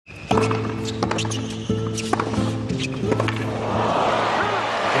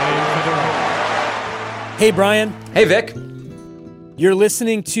Hey, Brian. Hey, Vic. You're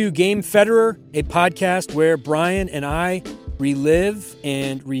listening to Game Federer, a podcast where Brian and I relive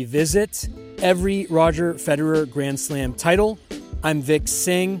and revisit every Roger Federer Grand Slam title. I'm Vic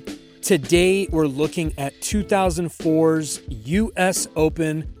Singh. Today, we're looking at 2004's U.S.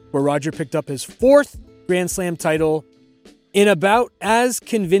 Open, where Roger picked up his fourth Grand Slam title in about as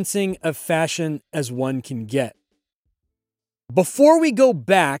convincing a fashion as one can get. Before we go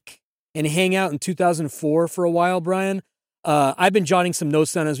back and hang out in 2004 for a while, Brian, I've been jotting some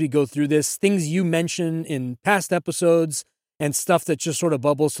notes down as we go through this, things you mentioned in past episodes and stuff that just sort of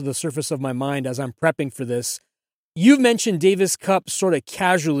bubbles to the surface of my mind as I'm prepping for this. You've mentioned Davis Cup sort of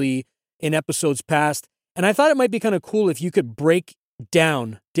casually in episodes past, and I thought it might be kind of cool if you could break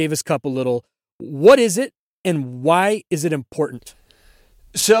down Davis Cup a little. What is it, and why is it important?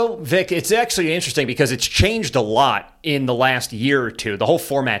 So, Vic, it's actually interesting because it's changed a lot in the last year or two. The whole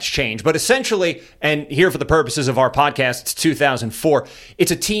format's changed. But essentially, and here for the purposes of our podcast, it's 2004.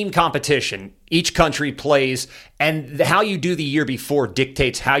 It's a team competition. Each country plays, and how you do the year before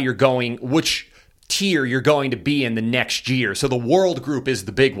dictates how you're going, which tier you're going to be in the next year. So the world group is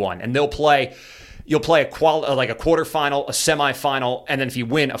the big one, and you'll play a quarterfinal, a semifinal, and then if you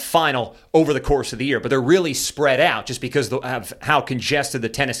win, a final over the course of the year. But they're really spread out just because of how congested the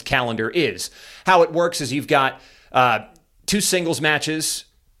tennis calendar is. How it works is you've got two singles matches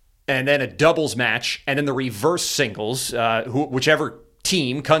and then a doubles match, and then the reverse singles, whichever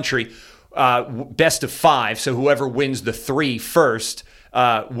country, best of five. So whoever wins the three first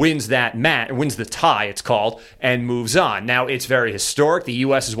wins that match, wins the tie, it's called, and moves on. Now, it's very historic. The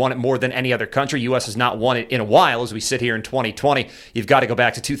U.S. has won it more than any other country. U.S. has not won it in a while. As we sit here in 2020, you've got to go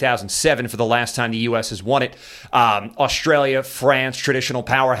back to 2007 for the last time the U.S. has won it. Australia, France, traditional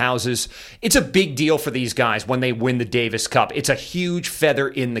powerhouses. It's a big deal for these guys when they win the Davis Cup. It's a huge feather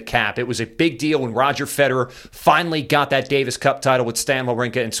in the cap. It was a big deal when Roger Federer finally got that Davis Cup title with Stan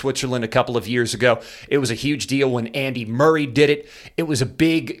Wawrinka in Switzerland a couple of years ago. It was a huge deal when Andy Murray did it. It was a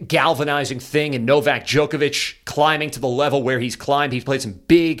big galvanizing thing, and Novak Djokovic climbing to the level where he's climbed. He's played some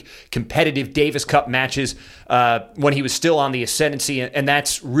big competitive Davis Cup matches when he was still on the ascendancy, and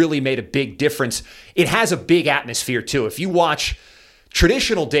that's really made a big difference. It has a big atmosphere too. If you watch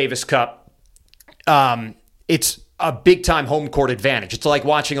traditional Davis Cup, it's a big-time home court advantage. It's like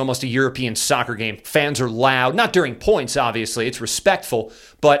watching almost a European soccer game. Fans are loud, not during points, obviously. It's respectful,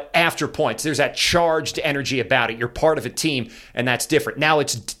 but after points, there's that charged energy about it. You're part of a team, and that's different. Now,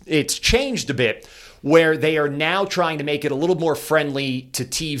 it's changed a bit, where they are now trying to make it a little more friendly to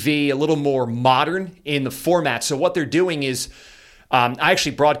TV, a little more modern in the format. So what they're doing is, I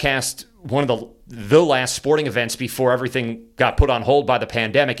actually broadcast one of the last sporting events before everything got put on hold by the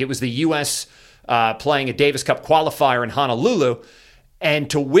pandemic. It was the U.S. Playing a Davis Cup qualifier in Honolulu. And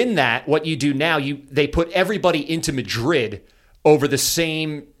to win that, what you do now, they put everybody into Madrid over the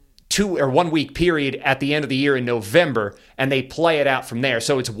same 2 or 1 week period at the end of the year in November, and they play it out from there.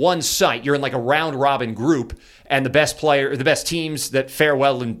 So it's one site. You're in like a round robin group, and the best teams that fare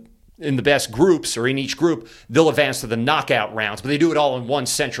well in the best groups, or in each group, they'll advance to the knockout rounds. But they do it all in one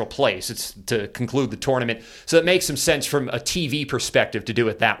central place. It's to conclude the tournament. So it makes some sense from a TV perspective to do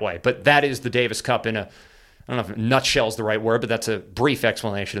it that way. But that is the Davis Cup I don't know if nutshell is the right word, but that's a brief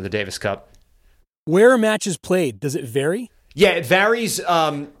explanation of the Davis Cup. Where are matches played? Does it vary? Yeah, it varies,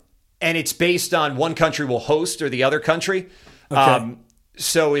 and it's based on one country will host or the other country. Okay.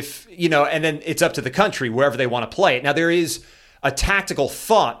 So and then it's up to the country, wherever they want to play it. Now, there is a tactical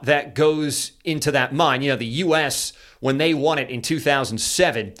thought that goes into that mind. The U.S., when they won it in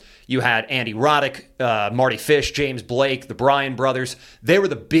 2007, you had Andy Roddick, Marty Fish, James Blake, the Bryan brothers. They were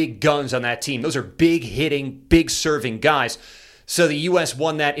the big guns on that team. Those are big hitting, big serving guys. So the U.S.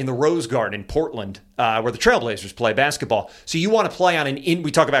 won that in the Rose Garden in Portland, where the Trailblazers play basketball. So you want to play on we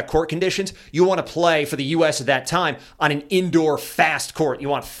talk about court conditions. You want to play for the U.S. at that time on an indoor fast court. You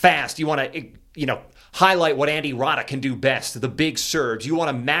want fast. You want to, highlight what Andy Roddick can do best, the big serves. You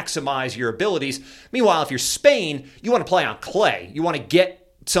want to maximize your abilities. Meanwhile, if you're Spain, you want to play on clay. You want to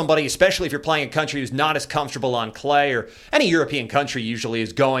get somebody, especially if you're playing a country who's not as comfortable on clay, or any European country usually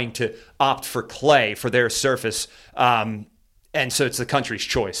is going to opt for clay for their surface. And so it's the country's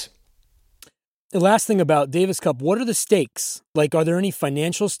choice. The last thing about Davis Cup, what are the stakes? Like, are there any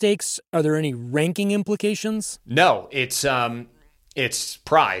financial stakes? Are there any ranking implications? No, it's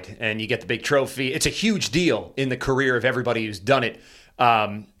pride, and you get the big trophy. It's a huge deal in the career of everybody who's done it.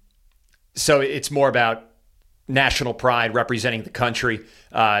 So it's more about national pride representing the country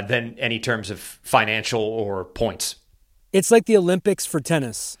than any terms of financial or points. It's like the Olympics for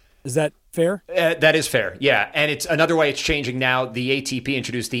tennis. Is that fair? That is fair, yeah. And it's another way it's changing now. The ATP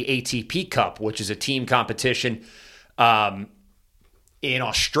introduced the ATP Cup, which is a team competition in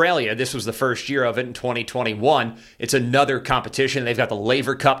Australia. This was the first year of it in 2021. It's another competition. They've got the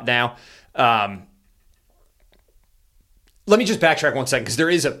Laver Cup now. Let me just backtrack 1 second because there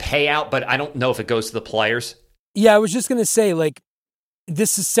is a payout, but I don't know if it goes to the players. Yeah, I was just going to say, like,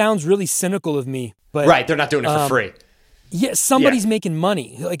 sounds really cynical of me. But right, they're not doing it for free. Yeah, somebody's making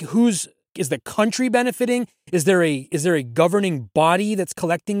money. Like, is the country benefiting? Is there a governing body that's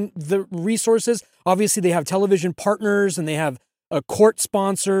collecting the resources? Obviously, they have television partners and they have court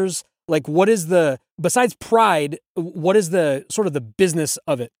sponsors. Like, besides pride, what is the sort of the business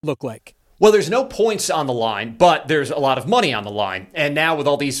of it look like? Well, there's no points on the line, but there's a lot of money on the line. And now with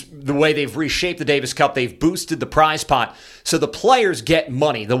all the way they've reshaped the Davis Cup, they've boosted the prize pot. So the players get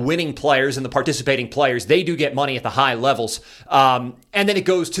money. The winning players and the participating players, they do get money at the high levels. And then it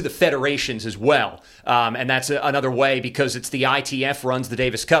goes to the federations as well. And that's another way because it's the ITF runs the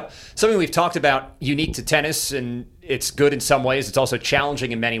Davis Cup. Something we've talked about unique to tennis, and it's good in some ways. It's also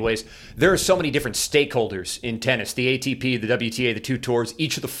challenging in many ways. There are so many different stakeholders in tennis. The ATP, the WTA, the two tours,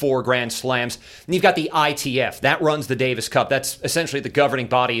 each of the 4 Grand Slams. And you've got the ITF. That runs the Davis Cup. That's essentially the governing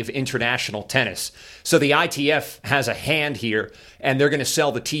body of international tennis. So the ITF has a hand here, and they're going to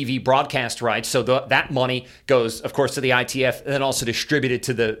sell the TV broadcast rights. So that money goes, of course, to the ITF and then also distributed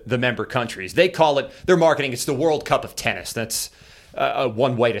to the member countries. They call it, their marketing, it's the World Cup of tennis. That's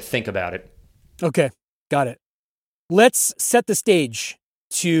one way to think about it. Okay, got it. Let's set the stage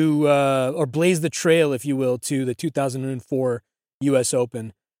to, or blaze the trail, if you will, to the 2004 U.S.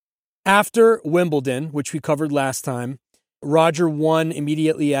 Open. After Wimbledon, which we covered last time, Roger won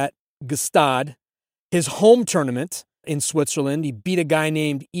immediately at Gstaad, his home tournament in Switzerland. He beat a guy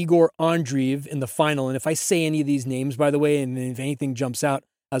named Igor Andreev in the final. And if I say any of these names, by the way, and if anything jumps out,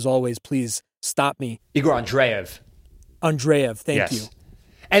 as always, please stop me. Igor Andreev. Andreev, thank you.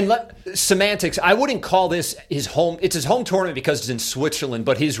 And semantics, I wouldn't call this his home. It's his home tournament because it's in Switzerland,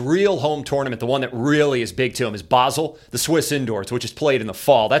 but his real home tournament, the one that really is big to him, is Basel, the Swiss indoors, which is played in the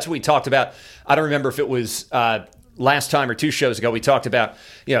fall. That's what we talked about. I don't remember if it was last time or 2 shows ago. We talked about,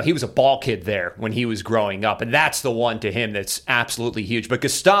 he was a ball kid there when he was growing up, and that's the one to him that's absolutely huge. But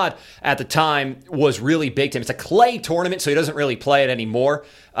Gstaad at the time was really big to him. It's a clay tournament, so he doesn't really play it anymore.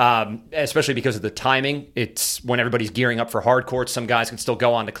 Especially because of the timing. It's when everybody's gearing up for hard courts. Some guys can still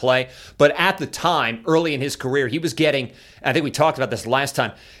go on to clay. But at the time, early in his career, he was getting, I think we talked about this last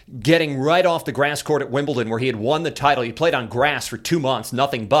time, getting right off the grass court at Wimbledon where he had won the title. He played on grass for 2 months,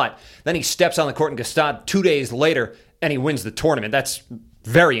 nothing but. Then he steps on the court in Gstaad 2 days later and he wins the tournament. That's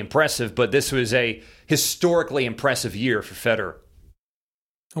very impressive, but this was a historically impressive year for Federer.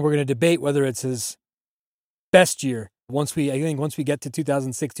 And we're going to debate whether it's his best year. Once we get to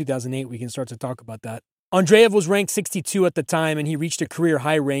 2006, 2008, we can start to talk about that. Andreev was ranked 62 at the time, and he reached a career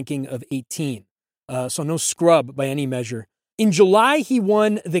high ranking of 18. So no scrub by any measure. In July, he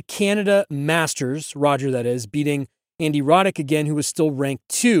won the Canada Masters, Roger that is, beating Andy Roddick again, who was still ranked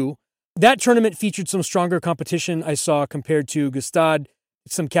 2. That tournament featured some stronger competition I saw compared to Gstaad,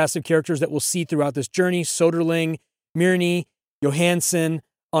 some cast of characters that we'll see throughout this journey, Soderling, Mirny, Johansson,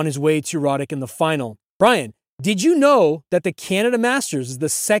 on his way to Roddick in the final. Brian, did you know that the Canada Masters is the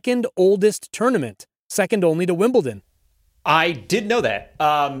second oldest tournament, second only to Wimbledon? I did know that.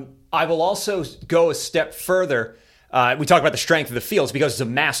 I will also go a step further. We talk about the strength of the fields because it's a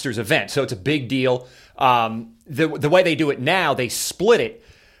Masters event, so it's a big deal. The way they do it now, they split it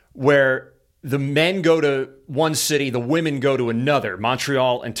where the men go to one city, the women go to another,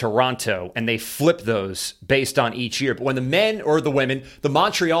 Montreal and Toronto, and they flip those based on each year. But when the men or the women, the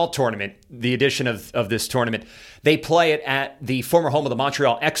Montreal tournament, the edition of this tournament, they play it at the former home of the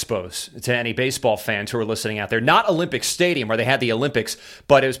Montreal Expos, to any baseball fans who are listening out there. Not Olympic Stadium where they had the Olympics,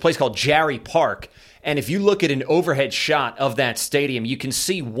 but it was a place called Jarry Park. And if you look at an overhead shot of that stadium, you can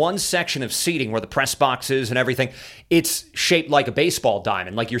see one section of seating where the press box is and everything. It's shaped like a baseball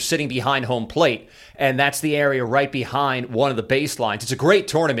diamond, like you're sitting behind home plate. And that's the area right behind one of the baselines. It's a great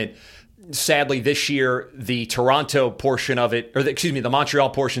tournament. Sadly, this year, the Toronto portion of it, the Montreal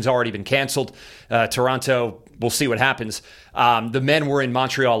portion's already been canceled. Toronto, we'll see what happens. The men were in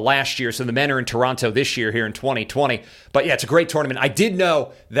Montreal last year, so the men are in Toronto this year here in 2020. But yeah, it's a great tournament. I did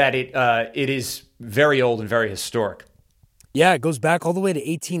know that it is very old and very historic. Yeah, it goes back all the way to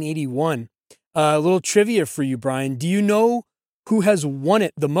 1881. A little trivia for you, Brian. Do you know who has won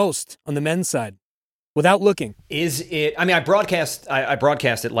it the most on the men's side? Without looking. Is it, I broadcast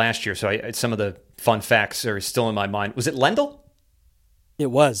it last year, so some of the fun facts are still in my mind. Was it Lendl?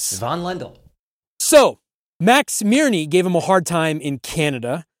 It was. Von Lendl. So, Max Mirny gave him a hard time in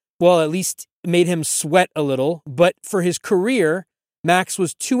Canada. well, at least made him sweat a little. But for his career, Max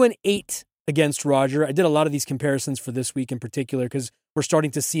was 2-8 against Roger. I did a lot of these comparisons for this week in particular because we're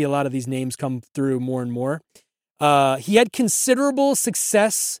starting to see a lot of these names come through more and more. He had considerable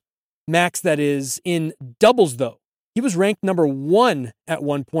success, Max, that is, in doubles, though. He was ranked number 1 at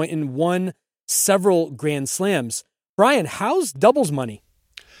one point and won several Grand Slams. Brian, how's doubles money?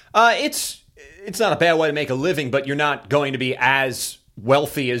 It's not a bad way to make a living, but you're not going to be as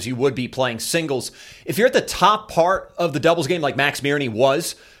wealthy as you would be playing singles. If you're at the top part of the doubles game like Max Mirny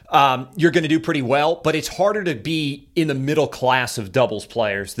was, you're going to do pretty well, but it's harder to be in the middle class of doubles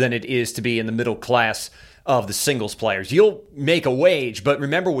players than it is to be in the middle class of the singles players. You'll make a wage, but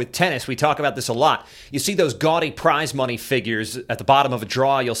remember with tennis, we talk about this a lot. You see those gaudy prize money figures at the bottom of a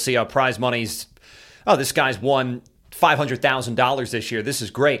draw. You'll see how prize money's, this guy's won $500,000 this year. This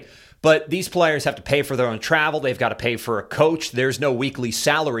is great. But these players have to pay for their own travel. They've got to pay for a coach. There's no weekly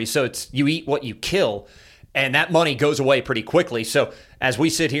salary. So it's you eat what you kill. And that money goes away pretty quickly. So as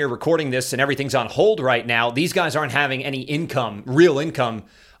we sit here recording this and everything's on hold right now, these guys aren't having any income, real income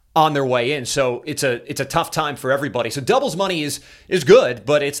on their way in. So it's a tough time for everybody. So doubles money is good,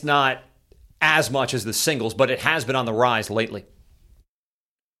 but it's not as much as the singles, but it has been on the rise lately.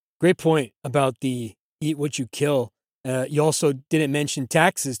 Great point about the eat what you kill. You also didn't mention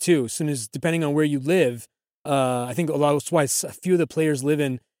taxes too. As soon as, depending on where you live, I think that's why a few of the players live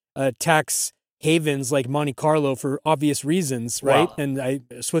in tax havens like Monte Carlo for obvious reasons, right? Wow. And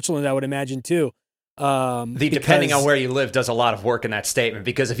Switzerland, I would imagine too. Depending on where you live does a lot of work in that statement,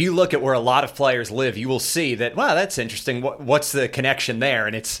 because if you look at where a lot of players live, you will see that, wow, that's interesting. What's the connection there?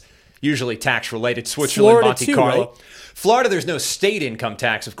 And it's usually tax related. Switzerland, Florida Monte too, Carlo. Right? Florida, there's no state income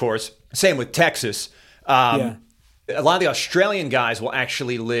tax, of course. Same with Texas. A lot of the Australian guys will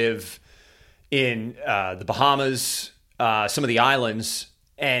actually live in the Bahamas, some of the islands.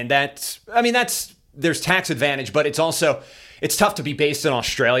 And there's tax advantage, but it's tough to be based in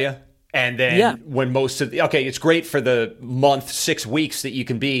Australia. And then when it's great for the month, 6 weeks that you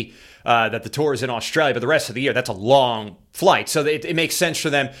can be, that the tour is in Australia, but the rest of the year, that's a long flight. So it makes sense for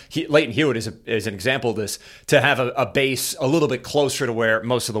them. Leighton Hewitt is an example of this, to have a base a little bit closer to where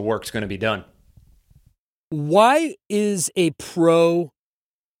most of the work's going to be done. Why is a pro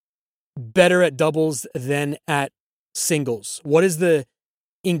better at doubles than at singles? What is the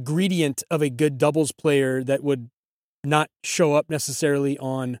ingredient of a good doubles player that would not show up necessarily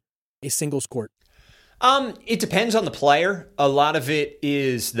on a singles court? It depends on the player. A lot of it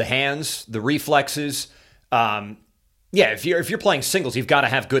is the hands, the reflexes. If you're playing singles, you've got to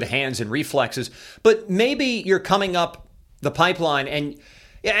have good hands and reflexes. But maybe you're coming up the pipeline, and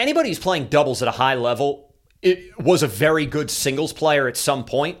anybody who's playing doubles at a high level, it was a very good singles player at some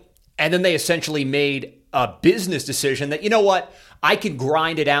point, and then they essentially made a business decision that, you know what, I could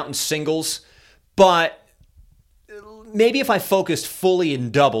grind it out in singles, but maybe if I focused fully in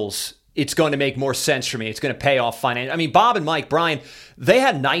doubles, it's going to make more sense for me. It's going to pay off financially. I mean, Bob and Mike Bryan, they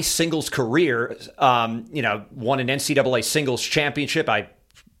had nice singles careers. Won an NCAA singles championship. I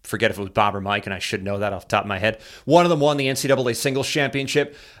forget if it was Bob or Mike, and I should know that off the top of my head. One of them won the NCAA singles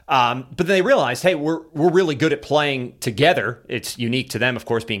championship. But then they realized, hey, we're really good at playing together. It's unique to them, of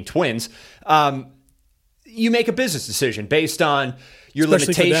course, being twins. You make a business decision based on your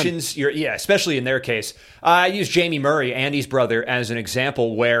limitations. Especially in their case. I use Jamie Murray, Andy's brother, as an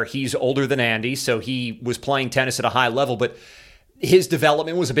example, where he's older than Andy, so he was playing tennis at a high level, but his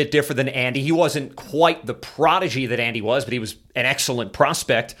development was a bit different than Andy. He wasn't quite the prodigy that Andy was, but he was an excellent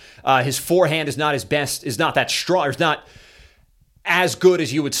prospect. His forehand is not his best, is not that strong, is not as good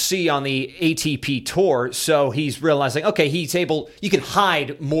as you would see on the ATP tour. So he's realizing, okay, you can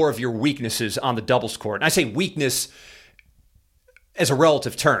hide more of your weaknesses on the doubles court. And I say weakness as a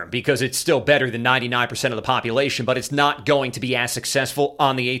relative term, because it's still better than 99% of the population, but it's not going to be as successful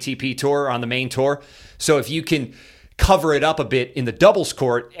on the ATP tour, on the main tour. So if you can cover it up a bit in the doubles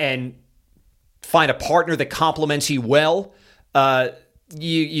court and find a partner that complements you well,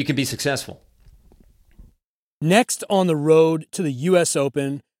 you can be successful. Next on the road to the U.S.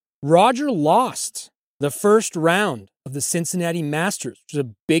 Open, Roger lost the first round of the Cincinnati Masters, which is a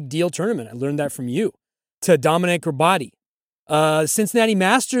big deal tournament. I learned that from you, to Dominic Rabati. Cincinnati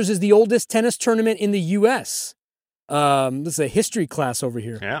Masters is the oldest tennis tournament in the U.S. This is a history class over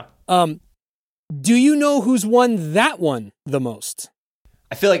here. Yeah. Do you know who's won that one the most?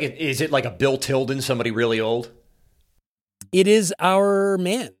 I feel like is it like a Bill Tilden, somebody really old? It is our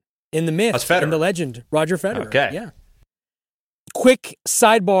man in the myth, in the legend, Roger Federer. Okay. Yeah. Quick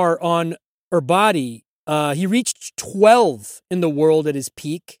sidebar on Urbati. He reached 12 in the world at his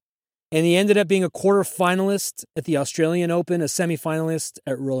peak. And he ended up being a quarterfinalist at the Australian Open, a semifinalist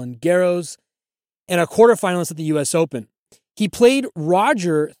at Roland Garros, and a quarterfinalist at the U.S. Open. He played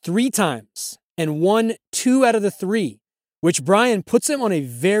Roger 3 times and won 2 out of the 3, which, Brian, puts him on a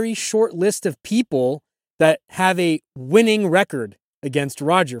very short list of people that have a winning record against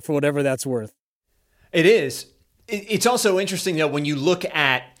Roger, for whatever that's worth. It is. It's also interesting, though, when you look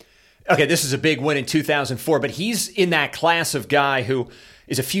at, okay, this is a big win in 2004, but he's in that class of guy who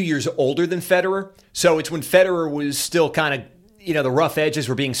is a few years older than Federer. So it's when Federer was still kind of, the rough edges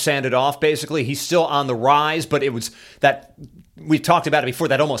were being sanded off, basically. He's still on the rise, but it was that, we've talked about it before,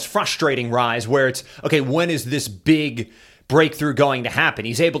 that almost frustrating rise where it's, okay, when is this big breakthrough going to happen?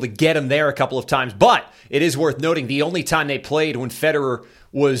 He's able to get him there a couple of times, but it is worth noting the only time they played when Federer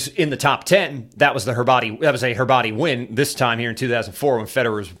was in the top 10, that was a Herbati win this time here in 2004 when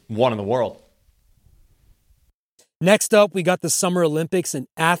Federer was one in the world. Next up, we got the Summer Olympics in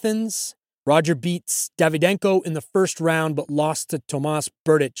Athens. Roger beats Davydenko in the first round, but lost to Tomas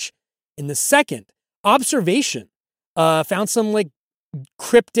Berdych in the second. Observation. Found some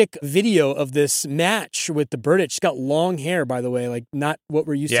cryptic video of this match with the Berdych. She's got long hair, by the way, not what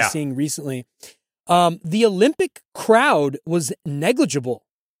we're used to seeing recently. The Olympic crowd was negligible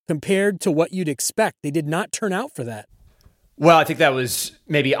compared to what you'd expect. They did not turn out for that. Well, I think that was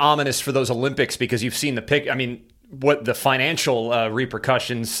maybe ominous for those Olympics because you've seen the pic. I mean, what the financial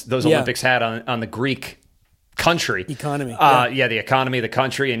repercussions those Olympics had on the Greek country. Economy. The economy of the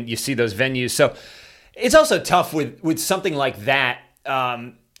country, and you see those venues. So it's also tough with something like that.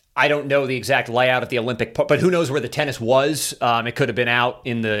 I don't know the exact layout of the Olympic Park, but who knows where the tennis was. It could have been out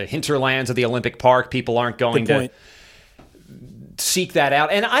in the hinterlands of the Olympic Park. People aren't going to seek that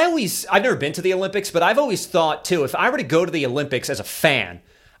out. And I've never been to the Olympics, but I've always thought too, if I were to go to the Olympics as a fan,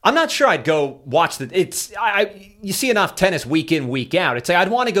 I'm not sure I'd go watch you see enough tennis week in, week out. It's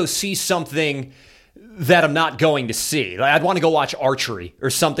I'd want to go see something that I'm not going to see. I'd want to go watch archery or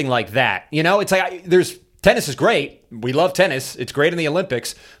something like that. It's tennis is great. We love tennis. It's great in the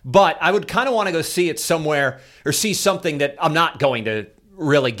Olympics, but I would kind of want to go see it somewhere or see something that I'm not going to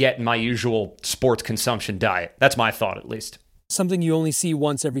really get in my usual sports consumption diet. That's my thought, at least. Something you only see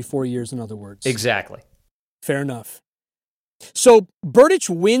once every 4 years, in other words. Exactly. Fair enough. So Berdych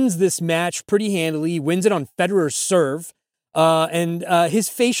wins this match pretty handily. He wins it on Federer's serve. And his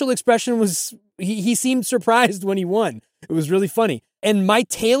facial expression was, he seemed surprised when he won. It was really funny. And my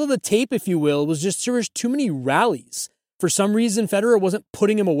tail of the tape, if you will, was just there was too many rallies. For some reason, Federer wasn't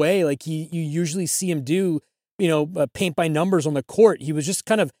putting him away like you usually see him do, paint by numbers on the court. He was just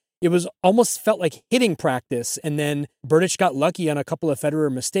it was almost felt like hitting practice. And then Berdych got lucky on a couple of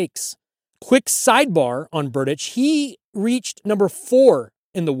Federer mistakes. Quick sidebar on Berdych. He reached number 4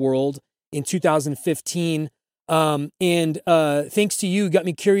 in the world in 2015. And thanks to you, got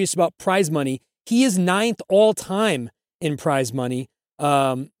me curious about prize money. He is 9th all time in prize money,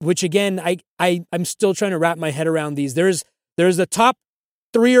 which again, I'm still trying to wrap my head around these. There's a top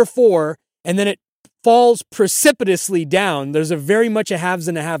 3 or 4, and then it falls precipitously down. There's a very much a haves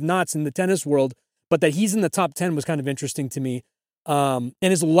and a have-nots in the tennis world, but that he's in the top 10 was kind of interesting to me. And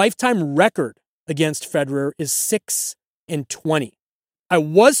his lifetime record against Federer is 6-20. I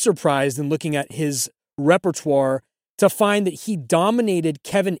was surprised in looking at his repertoire to find that he dominated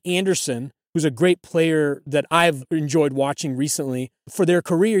Kevin Anderson, who's a great player that I've enjoyed watching recently. For their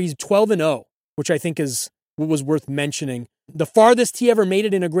career, he's 12-0, which I think was worth mentioning. The farthest he ever made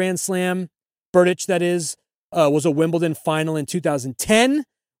it in a Grand Slam, Berdych that is, was a Wimbledon final in 2010,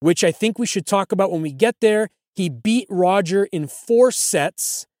 which I think we should talk about when we get there. He beat Roger in 4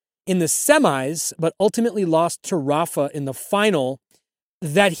 sets in the semis, but ultimately lost to Rafa in the final.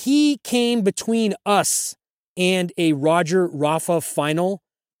 That he came between us and a Roger-Rafa final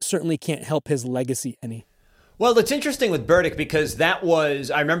certainly can't help his legacy any. Well, it's interesting with Berdych because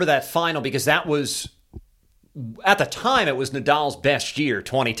I remember that final because that was, at the time, it was Nadal's best year,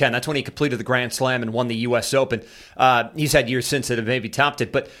 2010. That's when he completed the Grand Slam and won the U.S. Open. He's had years since that have maybe topped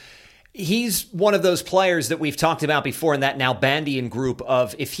it, but he's one of those players that we've talked about before in that Nalbandian group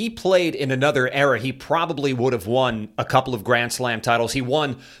of if he played in another era, he probably would have won a couple of Grand Slam titles. He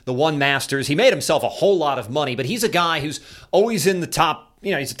won the one Masters. He made himself a whole lot of money, but he's a guy who's always in the top.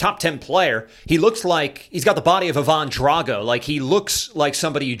 He's a top 10 player. He looks like he's got the body of Ivan Drago. Like he looks like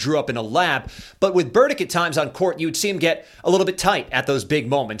somebody you drew up in a lab. But with Berdych at times on court, you would see him get a little bit tight at those big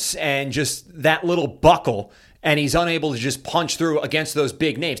moments and just that little buckle. And he's unable to just punch through against those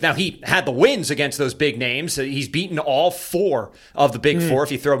big names. Now, he had the wins against those big names. He's beaten all 4 of the big 4,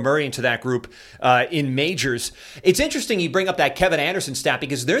 if you throw Murray into that group, in majors. It's interesting you bring up that Kevin Anderson stat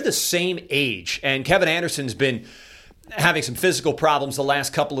because they're the same age. And Kevin Anderson's been having some physical problems the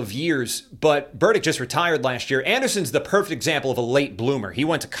last couple of years, but Burdick just retired last year. Anderson's the perfect example of a late bloomer. He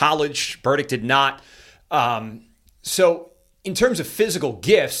went to college. Burdick did not. So in terms of physical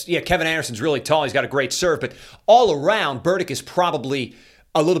gifts, yeah, Kevin Anderson's really tall. He's got a great serve, but all around, Burdick is probably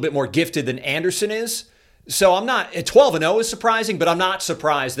a little bit more gifted than Anderson is. So I'm not, 12-0 is surprising, but I'm not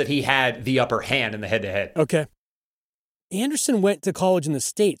surprised that he had the upper hand in the head-to-head. Okay. Anderson went to college in the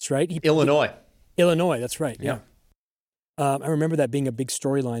States, right? Illinois. Illinois, that's right. Yeah. I remember that being a big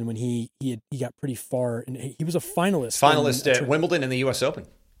storyline when he got pretty far, and he was a finalist. Finalist at Wimbledon and the U.S. Open.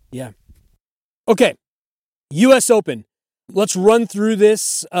 Yeah. Okay. U.S. Open. Let's run through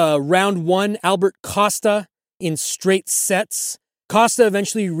this. Round one, Albert Costa in straight sets. Costa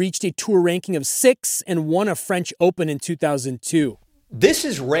eventually reached a tour ranking of 6 and won a French Open in 2002. This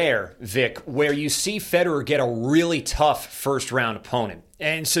is rare, Vic, where you see Federer get a really tough first-round opponent.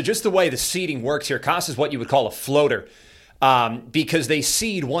 And so just the way the seeding works here, Costa is what you would call a floater because they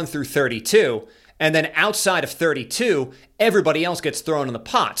seed 1 through 32, and then outside of 32, everybody else gets thrown in the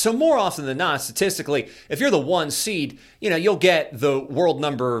pot. So more often than not, statistically, if you're the 1 seed, you'll get the world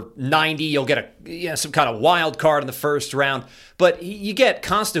number 90. You'll get some kind of wild card in the first round. But you get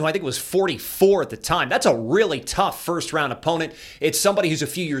Costa, who I think was 44 at the time. That's a really tough first-round opponent. It's somebody who's a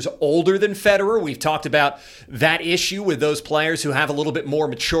few years older than Federer. We've talked about that issue with those players who have a little bit more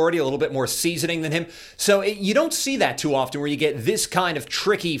maturity, a little bit more seasoning than him. So you don't see that too often where you get this kind of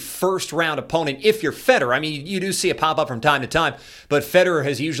tricky first-round opponent if you're Federer. I mean, you do see it pop up from time to time, but Federer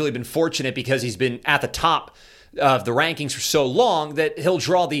has usually been fortunate because he's been at the top of the rankings for so long that he'll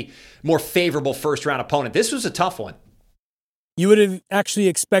draw the more favorable first-round opponent. This was a tough one. You would have actually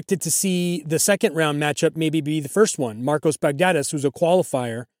expected to see the second round matchup maybe be the first one. Marcos Baghdatis, who's a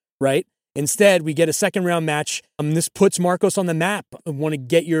qualifier, right? Instead, we get a second round match. This puts Marcos on the map. I want to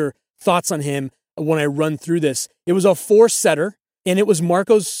get your thoughts on him when I run through this. It was a 4-setter, and it was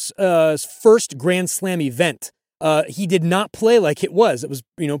Marcos' first Grand Slam event. He did not play like it was. It was,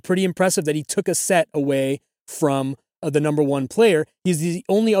 pretty impressive that he took a set away from the number 1 player. He's the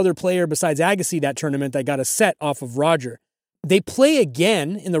only other player besides Agassi that tournament that got a set off of Roger. They play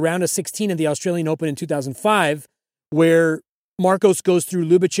again in the round of 16 of the Australian Open in 2005, where Marcos goes through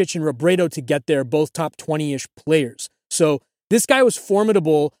Ljubicic and Robredo to get there, both top 20-ish players. So this guy was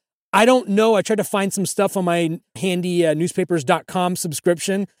formidable. I don't know. I tried to find some stuff on my handy newspapers.com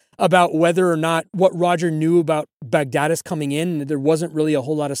subscription about whether or not what Roger knew about Baghdatis coming in. There wasn't really a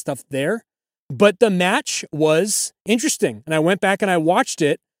whole lot of stuff there. But the match was interesting. And I went back and I watched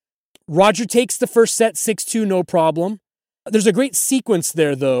it. Roger takes the first set 6-2, no problem. There's a great sequence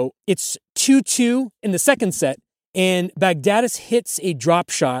there, though. It's 2-2 in the second set, and Baghdatis hits a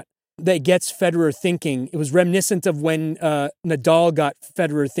drop shot that gets Federer thinking. It was reminiscent of when Nadal got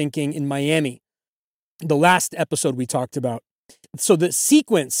Federer thinking in Miami, the last episode we talked about. So the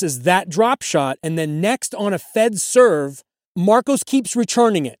sequence is that drop shot, and then next on a Fed serve, Marcos keeps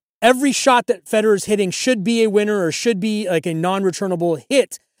returning it. Every shot that Federer's hitting should be a winner or should be like a non-returnable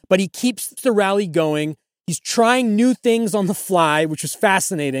hit, but he keeps the rally going. He's trying new things on the fly, which was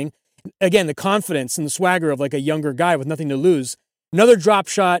fascinating. Again, the confidence and the swagger of like a younger guy with nothing to lose. Another drop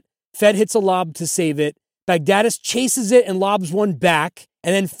shot. Fed hits a lob to save it. Baghdatis chases it and lobs one back.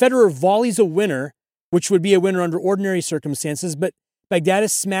 And then Federer volleys a winner, which would be a winner under ordinary circumstances. But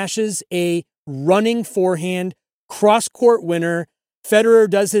Baghdatis smashes a running forehand, cross-court winner. Federer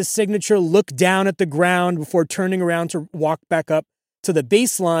does his signature look down at the ground before turning around to walk back up to the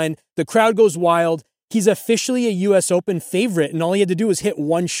baseline. The crowd goes wild. He's officially a U.S. Open favorite, and all he had to do was hit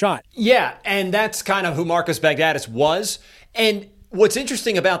one shot. Yeah, and that's kind of who Marcos Baghdatis was. And what's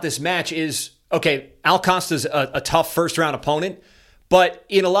interesting about this match is, okay, Al Costa's a tough first-round opponent, but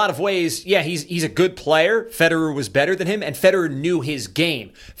in a lot of ways, yeah, he's a good player. Federer was better than him, and Federer knew his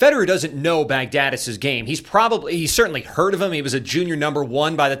game. Federer doesn't know Baghdatis' game. He's certainly heard of him. He was a junior number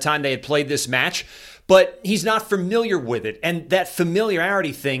 1 by the time they had played this match. But he's not familiar with it. And that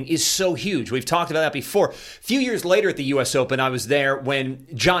familiarity thing is so huge. We've talked about that before. A few years later at the U.S. Open, I was there when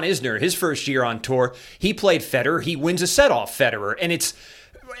John Isner, his first year on tour, he played Federer. He wins a set off Federer. And it's,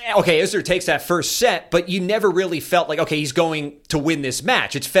 okay, Isner takes that first set, but you never really felt like, okay, he's going to win this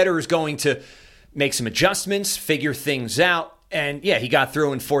match. It's Federer's going to make some adjustments, figure things out. And yeah, he got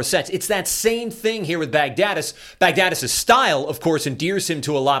through in 4 sets. It's that same thing here with Baghdatis. Baghdatis' style, of course, endears him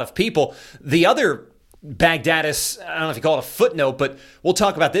to a lot of people. The other Baghdatis, I don't know if you call it a footnote, but we'll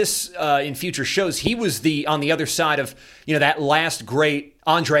talk about this in future shows. He was on the other side of, that last great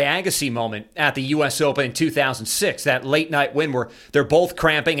Andre Agassi moment at the U.S. Open in 2006, that late night win where they're both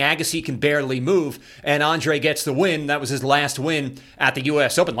cramping. Agassi can barely move, and Andre gets the win. That was his last win at the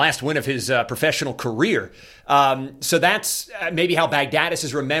U.S. Open, last win of his professional career. So that's maybe how Baghdatis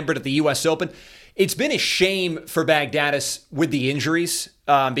is remembered at the U.S. Open. It's been a shame for Baghdatis with the injuries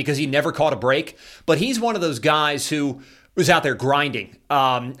because he never caught a break. But he's one of those guys who was out there grinding.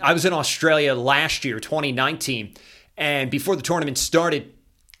 I was in Australia last year, 2019, and before the tournament started,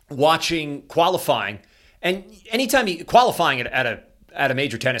 watching qualifying. And anytime qualifying at a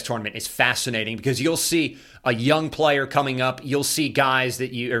major tennis tournament is fascinating because you'll see a young player coming up. You'll see guys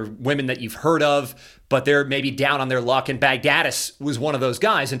or women that you've heard of, but they're maybe down on their luck. And Baghdatis was one of those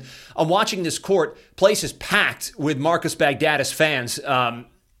guys. And I'm watching this court. Place is packed with Marcus Baghdatis fans.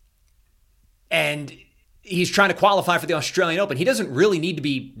 And he's trying to qualify for the Australian Open. He doesn't really need to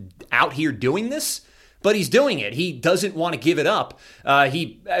be out here doing this, but he's doing it. He doesn't want to give it up.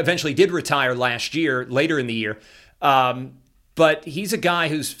 He eventually did retire later in the year. But he's a guy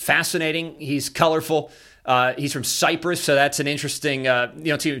who's fascinating. He's colorful. He's from Cyprus, so that's an interesting,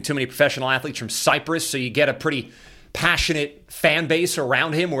 too many professional athletes from Cyprus, so you get a pretty passionate fan base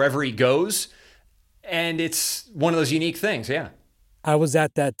around him wherever he goes, and it's one of those unique things, yeah. I was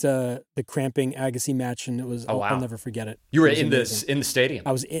at that the cramping Agassi match, and it was wow. I'll never forget it. You were in the stadium?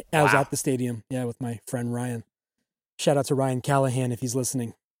 I was at the stadium, yeah, with my friend Ryan. Shout out to Ryan Callahan if he's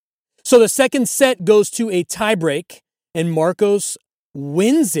listening. So the second set goes to a tiebreak, and Marcos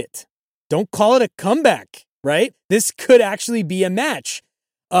wins it. Don't call it a comeback, right? This could actually be a match.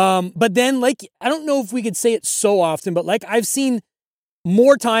 But then, I don't know if we could say it so often, but I've seen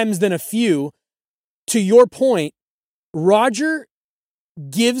more times than a few, to your point, Roger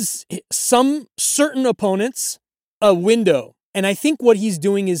gives some certain opponents a window. And I think what he's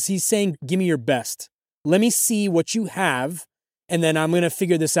doing is he's saying, give me your best. Let me see what you have. And then I'm going to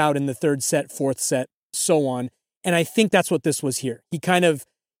figure this out in the third set, fourth set, so on. And I think that's what this was here.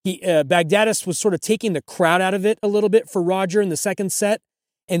 Baghdatis was sort of taking the crowd out of it a little bit for Roger in the second set.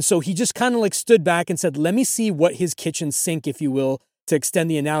 And so he just kind of stood back and said, let me see what his kitchen sink, if you will, to extend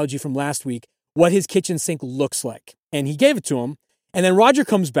the analogy from last week, what his kitchen sink looks like. And he gave it to him. And then Roger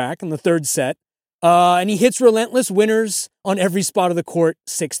comes back in the third set, and he hits relentless winners on every spot of the court,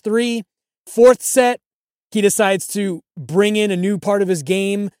 6-3. Fourth set, he decides to bring in a new part of his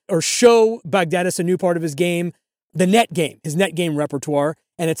game, or show Baghdatis a new part of his game, the net game, his net game repertoire.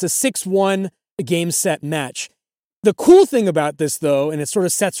 And it's a 6-1 game set match. The cool thing about this, though, and it sort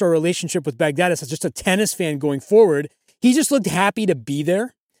of sets our relationship with Baghdatis as just a tennis fan going forward, he just looked happy to be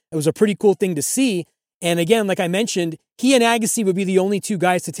there. It was a pretty cool thing to see. And again, like I mentioned, he and Agassi would be the only two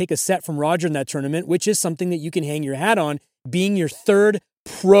guys to take a set from Roger in that tournament, which is something that you can hang your hat on, being your third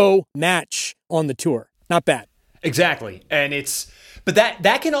pro match on the tour. Not bad. Exactly. But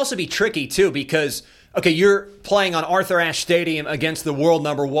that can also be tricky, too, because okay, you're playing on Arthur Ashe Stadium against the world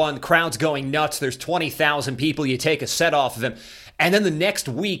number one. The crowd's going nuts. There's 20,000 people. You take a set off of him. And then the next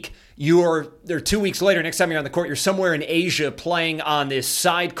week, or 2 weeks later, next time you're on the court, you're somewhere in Asia playing on this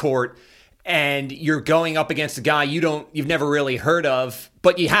side court, and you're going up against a guy you've never really heard of,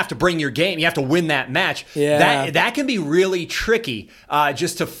 but you have to bring your game. You have to win that match. Yeah. That can be really tricky,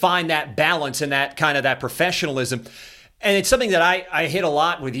 just to find that balance and that kind of that professionalism. And it's something that I hit a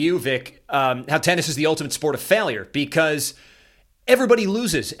lot with you, Vic, how tennis is the ultimate sport of failure, because everybody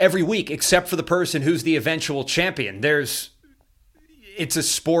loses every week except for the person who's the eventual champion. It's a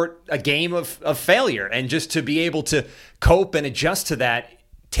sport, a game of failure. And just to be able to cope and adjust to that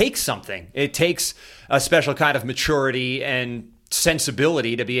takes something. It takes a special kind of maturity and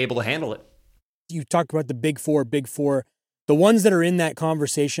sensibility to be able to handle it. You talked about the big four. The ones that are in that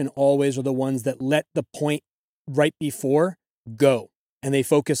conversation always are the ones that let the point right before go, and they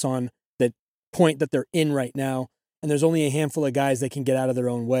focus on the point that they're in right now. And there's only a handful of guys that can get out of their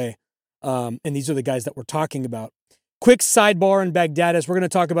own way. And these are the guys that we're talking about. Quick sidebar on Baghdatis. We're going to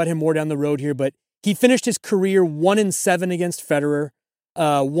talk about him more down the road here, but he finished his career 1-7 against Federer,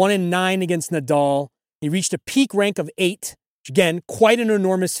 1-9 against Nadal. He reached a peak rank of 8. Again, quite an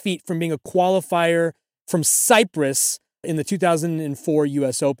enormous feat from being a qualifier from Cyprus in the 2004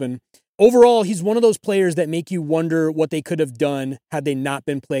 U.S. Open. Overall, he's one of those players that make you wonder what they could have done had they not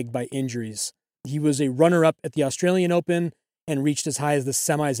been plagued by injuries. He was a runner-up at the Australian Open and reached as high as the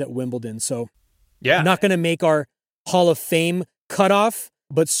semis at Wimbledon. So, yeah, not going to make our Hall of Fame cutoff,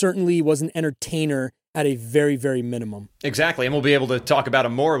 but certainly was an entertainer at a very, very minimum. Exactly, and we'll be able to talk about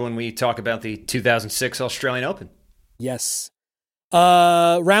him more when we talk about the 2006 Australian Open. Yes.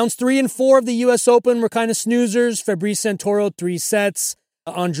 Rounds 3 and 4 of the U.S. Open were kind of snoozers. Fabrice Santoro, 3 sets.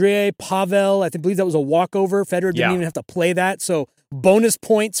 Andrei Pavel, I believe that was a walkover. Federer didn't even have to play that, so bonus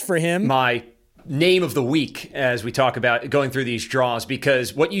points for him. My name of the week as we talk about going through these draws,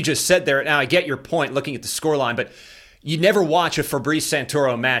 because what you just said there, now I get your point looking at the scoreline, but you never watch a Fabrice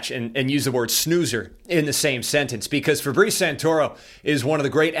Santoro match and use the word snoozer in the same sentence, because Fabrice Santoro is one of the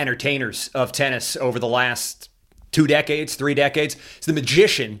great entertainers of tennis over the last 2 decades, 3 decades. So the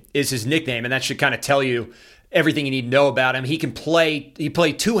Magician is his nickname, and that should kind of tell you everything you need to know about him. He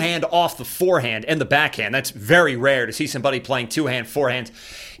played two-hand off the forehand and the backhand. That's very rare to see somebody playing two-hand forehand.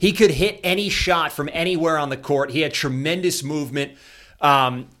 He could hit any shot from anywhere on the court. He had tremendous movement.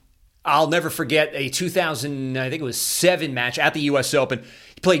 I'll never forget a 2007 match at the U.S. Open.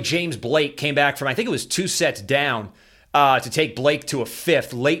 He played James Blake, came back from, I think it was 2 sets down to take Blake to a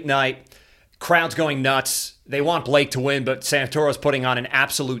 5th. Late night, crowd's going nuts. They want Blake to win, but Santoro's putting on an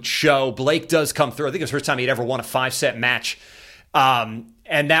absolute show. Blake does come through. I think it was the first time he'd ever won a 5-set match. And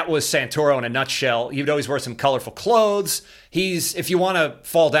that was Santoro in a nutshell. He would always wear some colorful clothes. If you want to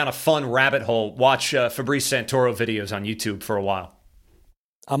fall down a fun rabbit hole, watch Fabrice Santoro videos on YouTube for a while.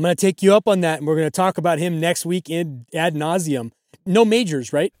 I'm going to take you up on that, and we're going to talk about him next week ad nauseum. No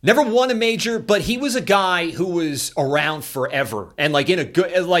majors, right? Never won a major, but he was a guy who was around forever. And in a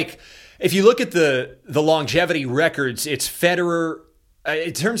good, if you look at the longevity records, it's Federer.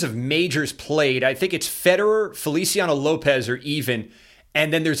 In terms of majors played, I think it's Federer, Feliciano Lopez are even,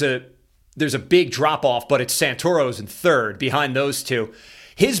 and then there's a big drop off, but it's Santoro's in third behind those two.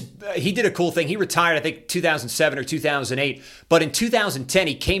 He did a cool thing. He retired, I think, 2007 or 2008. But in 2010,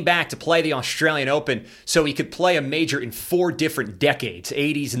 he came back to play the Australian Open so he could play a major in 4 different decades,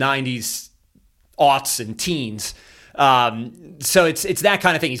 80s, 90s, aughts, and teens. So it's that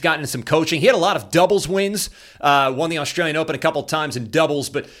kind of thing. He's gotten into some coaching. He had a lot of doubles wins, won the Australian Open a couple of times in doubles,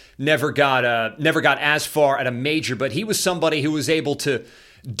 but never got as far at a major. But he was somebody who was able to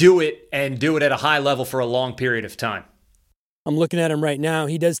do it at a high level for a long period of time. I'm looking at him right now.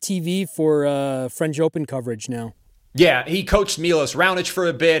 He does TV for French Open coverage now. Yeah, he coached Milos Raonic for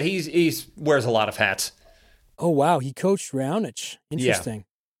a bit. He wears a lot of hats. Oh, wow. He coached Raonic. Interesting. Yeah.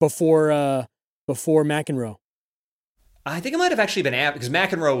 Before McEnroe. I think it might have actually been after, because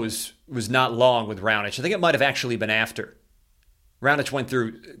McEnroe was not long with Raonic. I think it might have actually been after. Raonic went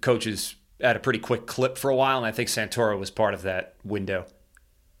through coaches at a pretty quick clip for a while, and I think Santoro was part of that window.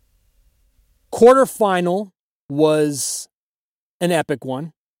 Quarterfinal was an epic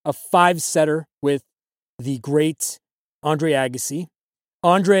one, a 5-setter with the great Andre Agassi.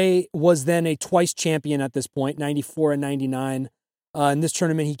 Andre was then a twice champion at this point, 94 and 99. In this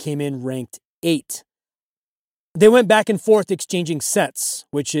tournament, he came in ranked 8. They went back and forth exchanging sets,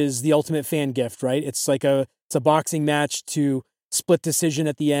 which is the ultimate fan gift, right? It's a boxing match to split decision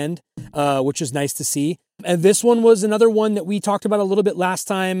at the end, which is nice to see. And this one was another one that we talked about a little bit last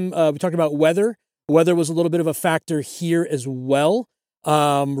time. We talked about weather. Weather was a little bit of a factor here as well.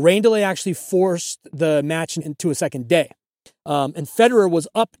 Rain delay actually forced the match into a second day. And Federer was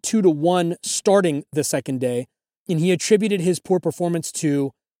up 2-1 starting the second day, and he attributed his poor performance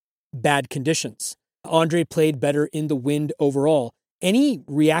to bad conditions. Andre played better in the wind overall. Any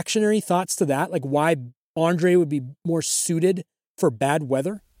reactionary thoughts to that? Like why Andre would be more suited for bad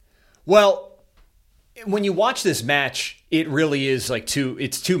weather? Well, when you watch this match, it really is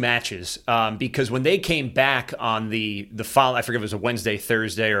it's 2 matches. Because when they came back on the following, I forget if it was a Wednesday,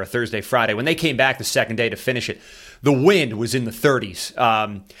 Thursday, or a Thursday, Friday, when they came back the second day to finish it, the wind was in the 30s.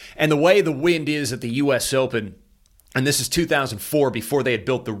 And the way the wind is at the U.S. Open, and this is 2004 before they had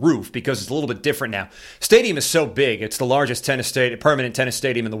built the roof, because it's a little bit different now. Stadium is so big. It's the largest permanent tennis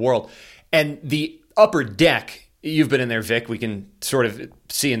stadium in the world. And the upper deck, you've been in there, Vic. We can sort of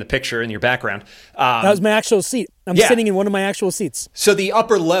see in the picture in your background. That was my actual seat. I'm sitting in one of my actual seats. So the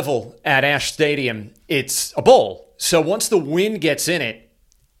upper level at Ash Stadium, it's a bowl. So once the wind gets in it,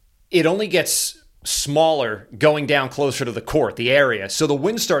 it only gets smaller going down closer to the court, the area. So the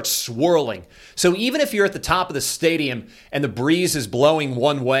wind starts swirling. So even if you're at the top of the stadium and the breeze is blowing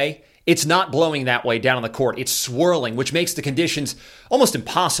one way, it's not blowing that way down on the court. It's swirling, which makes the conditions almost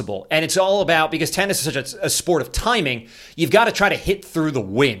impossible. And it's all about, because tennis is such a sport of timing, you've got to try to hit through the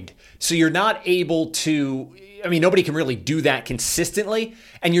wind. So you're not able to, nobody can really do that consistently,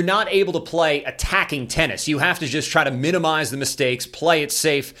 and you're not able to play attacking tennis. You have to just try to minimize the mistakes, play it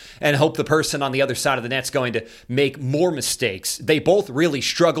safe, and hope the person on the other side of the net's going to make more mistakes. They both really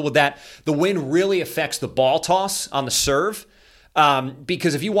struggle with that. The wind really affects the ball toss on the serve.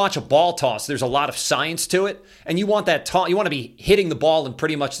 Because if you watch a ball toss, there's a lot of science to it, and you want that you want to be hitting the ball in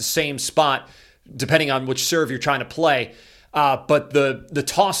pretty much the same spot, depending on which serve you're trying to play. But the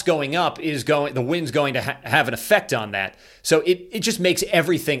toss going up the wind's going to have an effect on that. So it just makes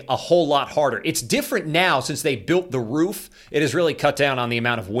everything a whole lot harder. It's different now since they built the roof. It has really cut down on the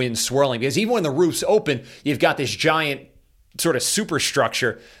amount of wind swirling, because even when the roof's open, you've got this giant sort of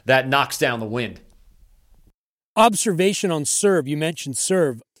superstructure that knocks down the wind. Observation on serve. You mentioned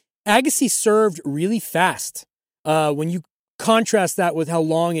serve. Agassi served really fast. When you contrast that with how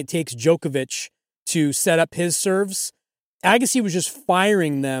long it takes Djokovic to set up his serves, Agassi was just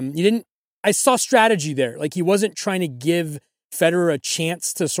firing them. I saw strategy there. Like, he wasn't trying to give Federer a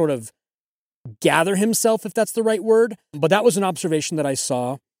chance to sort of gather himself, if that's the right word. But that was an observation that I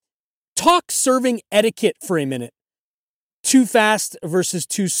saw. Talk serving etiquette for a minute. Too fast versus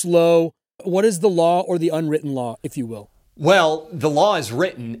too slow. What is the law, or the unwritten law, if you will? Well, the law is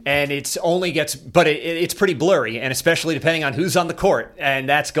written, and it's pretty blurry, and especially depending on who's on the court, and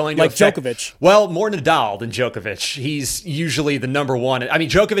that's going to affect Djokovic. Well, more Nadal than Djokovic. He's usually the number one. I mean,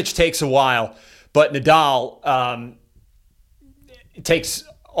 Djokovic takes a while, but Nadal takes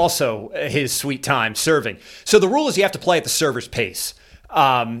also his sweet time serving. So the rule is you have to play at the server's pace.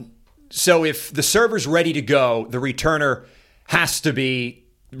 So if the server's ready to go, the returner has to be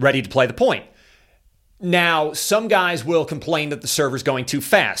ready to play the point. Now, some guys will complain that the server's going too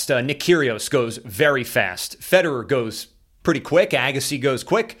fast. Nick Kyrgios goes very fast. Federer goes pretty quick. Agassi goes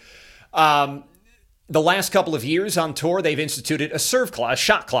quick. The last couple of years on tour, they've instituted a serve clock, a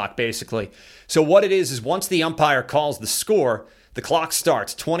shot clock, basically. So what it is once the umpire calls the score, the clock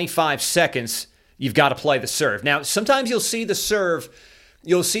starts. 25 seconds, you've got to play the serve. Now, sometimes you'll see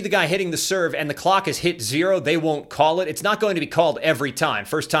the guy hitting the serve and the clock is hit 0. They won't call it. It's not going to be called every time.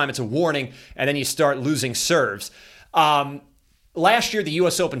 First time it's a warning, and then you start losing serves. Last year, the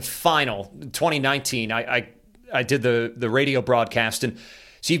U.S. Open final, 2019, I did the radio broadcast. And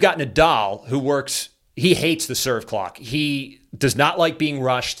so you've got Nadal, he hates the serve clock. He does not like being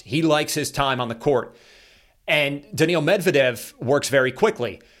rushed. He likes his time on the court. And Daniil Medvedev works very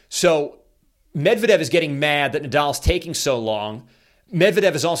quickly. So Medvedev is getting mad that Nadal's taking so long.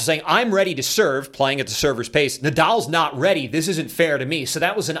 Medvedev is also saying, I'm ready to serve, playing at the server's pace. Nadal's not ready. This isn't fair to me. So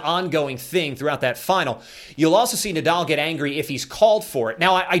that was an ongoing thing throughout that final. You'll also see Nadal get angry if he's called for it.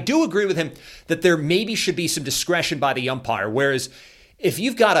 Now, I do agree with him that there maybe should be some discretion by the umpire, whereas if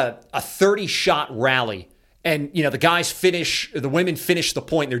you've got a 30-shot rally and, the women finish the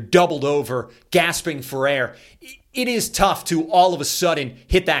point, they're doubled over, gasping for air, it is tough to all of a sudden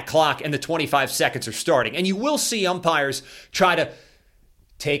hit that clock and the 25 seconds are starting. And you will see umpires try to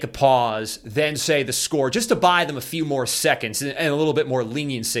take a pause, then say the score, just to buy them a few more seconds and a little bit more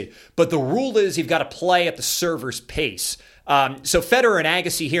leniency. But the rule is you've got to play at the server's pace. So Federer and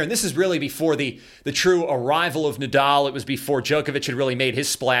Agassi here, and this is really before the true arrival of Nadal. It was before Djokovic had really made his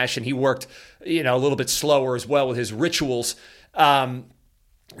splash, and he worked, a little bit slower as well with his rituals.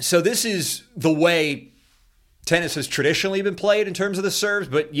 So this is the way tennis has traditionally been played in terms of the serves,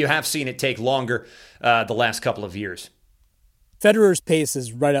 but you have seen it take longer the last couple of years. Federer's pace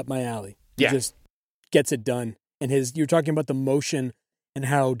is right up my alley. He Yeah. just gets it done. And you're talking about the motion and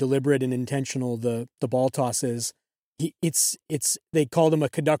how deliberate and intentional the ball toss is. They called him a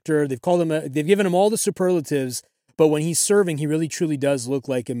conductor. They've given him all the superlatives, but when he's serving, he really truly does look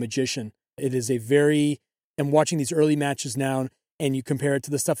like a magician. It is I'm watching these early matches now, and you compare it to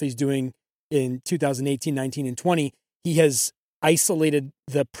the stuff he's doing in 2018, 19, and 20, he has isolated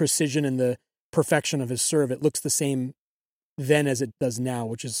the precision and the perfection of his serve. It looks the same then as it does now,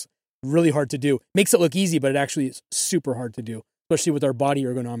 which is really hard to do. Makes it look easy, but it actually is super hard to do, especially with our body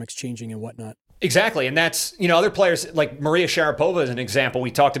ergonomics changing and whatnot. Exactly. And that's, other players like Maria Sharapova is an example.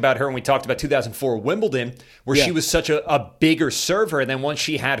 We talked about her when we talked about 2004 Wimbledon, where she was such a bigger server. And then once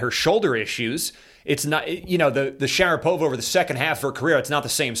she had her shoulder issues, it's not, the Sharapova over the second half of her career, it's not the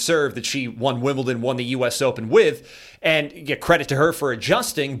same serve that she won Wimbledon, won the U.S. Open with. And get credit to her for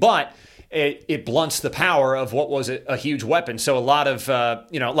adjusting, but it blunts the power of what was a huge weapon. So a lot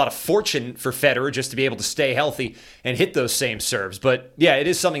of fortune for Federer just to be able to stay healthy and hit those same serves. But yeah, it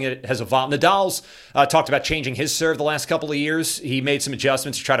is something that has evolved. Nadal's talked about changing his serve the last couple of years. He made some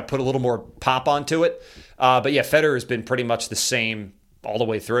adjustments to try to put a little more pop onto it. But yeah, Federer has been pretty much the same all the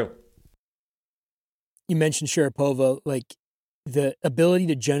way through. You mentioned Sharapova, like the ability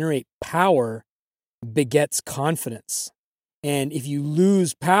to generate power begets confidence. And if you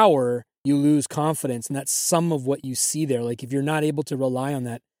lose power, you lose confidence. And that's some of what you see there. Like if you're not able to rely on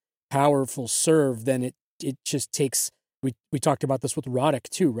that powerful serve, then it just takes, we talked about this with Roddick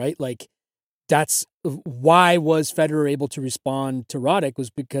too, right? Like that's why was Federer able to respond to Roddick, was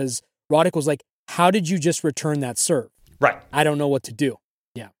because Roddick was like, how did you just return that serve? Right. I don't know what to do.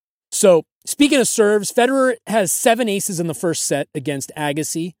 Yeah. So speaking of serves, Federer has 7 aces in the first set against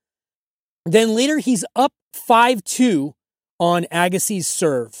Agassi. Then later he's up 5-2 on Agassi's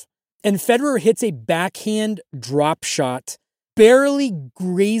serve. And Federer hits a backhand drop shot, barely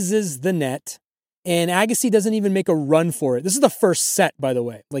grazes the net, and Agassi doesn't even make a run for it. This is the first set, by the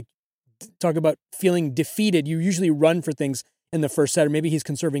way. Like, talk about feeling defeated. You usually run for things in the first set, or maybe he's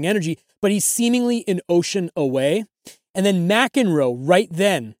conserving energy, but he's seemingly an ocean away. And then McEnroe, right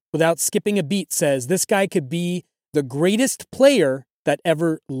then, without skipping a beat, says this guy could be the greatest player that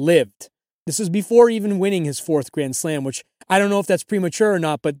ever lived. This is before even winning his 4th Grand Slam, which I don't know if that's premature or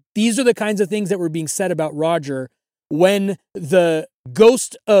not, but these are the kinds of things that were being said about Roger when the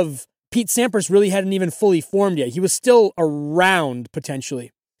ghost of Pete Sampras really hadn't even fully formed yet. He was still around,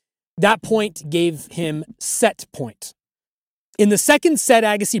 potentially. That point gave him set point. In the second set,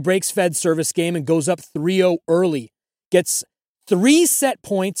 Agassi breaks Fed's service game and goes up 3-0 early. Gets 3 set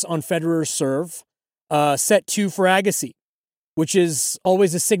points on Federer's serve, set 2 for Agassi, which is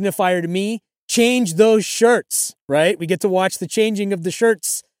always a signifier to me. Change those shirts, right? We get to watch the changing of the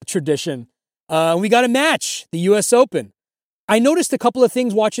shirts tradition. We got a match, the U.S. Open. I noticed a couple of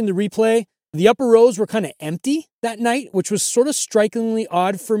things watching the replay. The upper rows were kind of empty that night, which was sort of strikingly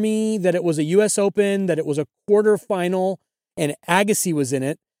odd for me that it was a U.S. Open, that it was a quarterfinal, and Agassi was in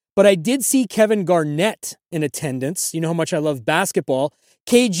it. But I did see Kevin Garnett in attendance. You know how much I love basketball.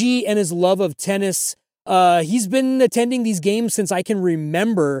 KG and his love of tennis. He's been attending these games since I can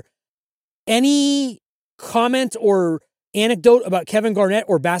remember. Any comment or anecdote about Kevin Garnett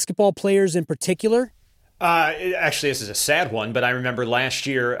or basketball players in particular? Actually, this is a sad one, but I remember last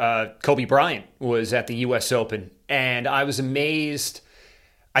year, Kobe Bryant was at the U.S. Open, and I was amazed.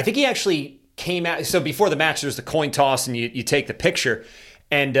 I think he actually came out. So before the match, there's the coin toss, and you take the picture.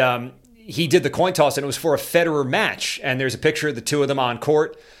 And he did the coin toss, and it was for a Federer match. And there's a picture of the two of them on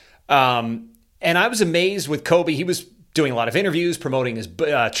court. And I was amazed with Kobe. He was doing a lot of interviews, promoting his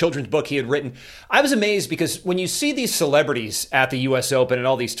children's book he had written. I was amazed because when you see these celebrities at the U.S. Open and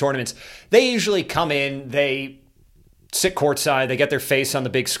all these tournaments, they usually come in, they sit courtside, they get their face on the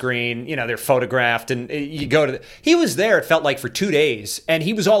big screen, they're photographed, and you go to he was there, it felt like, for 2 days, and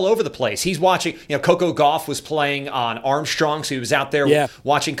he was all over the place. He's watching, Coco Gauff was playing on Armstrong, so he was out there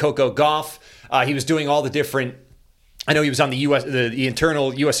watching Coco Gauff. He was doing all the different, I know he was on the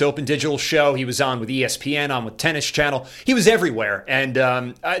internal U.S. Open digital show. He was on with ESPN, on with Tennis Channel. He was everywhere. And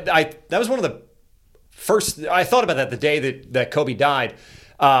that was one of the first, I thought about that the day that Kobe died.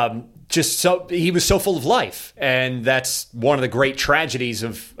 He was so full of life. And that's one of the great tragedies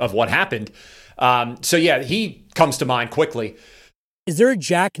of what happened. He comes to mind quickly. Is there a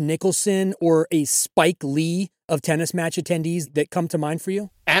Jack Nicholson or a Spike Lee of tennis match attendees that come to mind for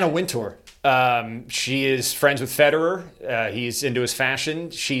you? Anna Wintour. She is friends with Federer. He's into his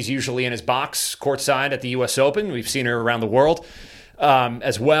fashion. She's usually in his box courtside at the U.S. Open. We've seen her around the world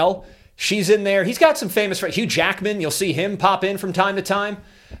as well. She's in there. He's got some famous friends. Hugh Jackman, you'll see him pop in from time to time.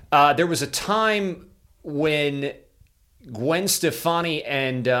 There was a time when Gwen Stefani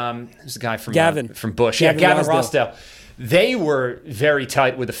and who's the guy from Bush? Gavin Rossdale. They were very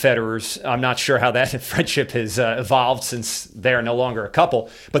tight with the Federers. I'm not sure how that friendship has evolved since they're no longer a couple.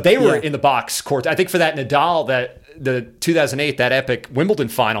 But they were in the box court. I think for that Nadal, the 2008, that epic Wimbledon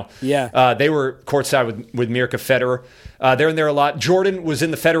final, they were courtside with Mirka Federer. They're in there a lot. Jordan was in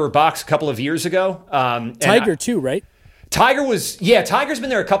the Federer box a couple of years ago. Tiger too, right? Tiger's been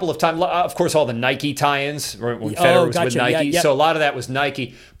there a couple of times. Of course, all the Nike tie-ins when Federer was with Nike. So a lot of that was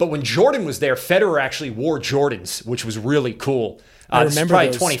Nike. But when Jordan was there, Federer actually wore Jordans, which was really cool. I this remember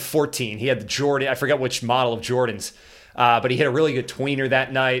is probably 2014. He had the Jordan. I forget which model of Jordans. But he hit a really good tweener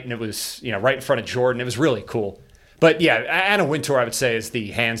that night, and it was right in front of Jordan. It was really cool. But Anna Wintour, I would say, is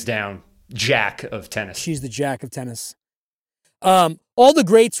the hands-down Jack of tennis. She's the Jack of tennis. All the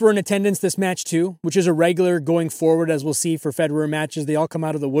greats were in attendance this match too, which is a regular going forward, as we'll see for Federer matches. They all come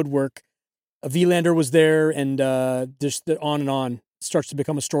out of the woodwork. Wilander was there, and just on and on. It starts to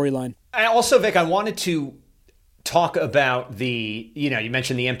become a storyline. And also, Vic, I wanted to talk about you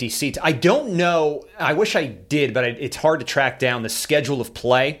mentioned the empty seats. I don't know, I wish I did, but it's hard to track down the schedule of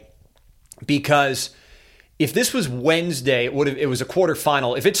play, because if this was Wednesday, it was a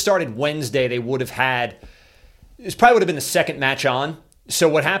quarterfinal. If it started Wednesday, they would have had, this probably would have been the second match on. So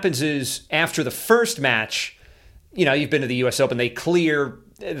what happens is after the first match, you've been to the U.S. Open, the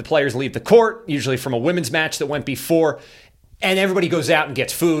players leave the court, usually from a women's match that went before, and everybody goes out and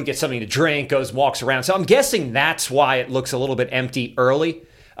gets food, gets something to drink, walks around. So I'm guessing that's why it looks a little bit empty early.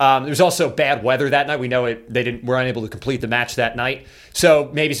 There was also bad weather that night. We know were unable to complete the match that night. So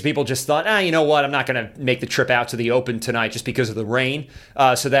maybe some people just thought, you know what? I'm not going to make the trip out to the Open tonight just because of the rain.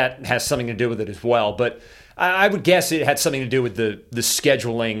 So that has something to do with it as well. But I would guess it had something to do with the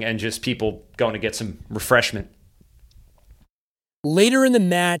scheduling and just people going to get some refreshment. Later in the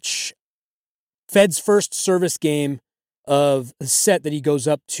match, Fed's first service game of a set that he goes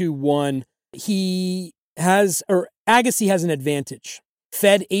up 2-1, Agassi has an advantage.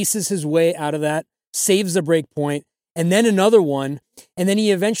 Fed aces his way out of that, saves the break point, and then another one, and then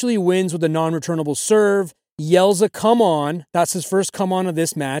he eventually wins with a non-returnable serve, yells a come on. That's his first come on of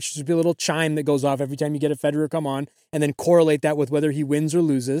this match. There'll be a little chime that goes off every time you get a Federer come on, and then correlate that with whether he wins or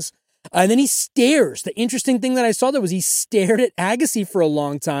loses. And then he stares. The interesting thing that I saw there was he stared at Agassi for a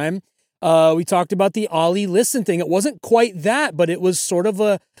long time. We talked about the Ollie listen thing. It wasn't quite that, but it was sort of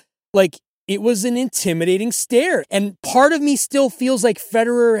it was an intimidating stare. And part of me still feels like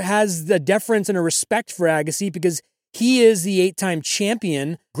Federer has the deference and a respect for Agassi because he is the 8-time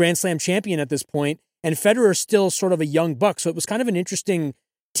champion, Grand Slam champion at this point, and Federer is still sort of a young buck. So it was kind of an interesting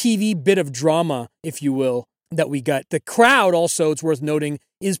TV bit of drama, if you will, that we got. The crowd also, it's worth noting,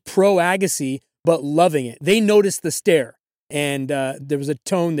 is pro Agassi, but loving it. They noticed the stare, and there was a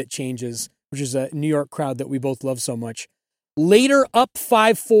tone that changes, which is a New York crowd that we both love so much. Later, up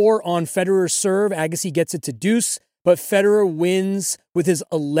 5-4 on Federer's serve, Agassi gets it to deuce, but Federer wins with his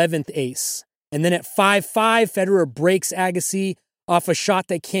 11th ace. And then at 5-5, Federer breaks Agassi off a shot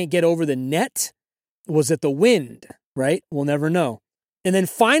that can't get over the net. Was it the wind, right? We'll never know. And then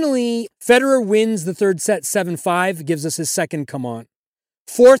finally, Federer wins the third set 7-5, gives us his second come on.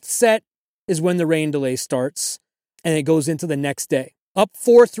 Fourth set is when the rain delay starts, and it goes into the next day. Up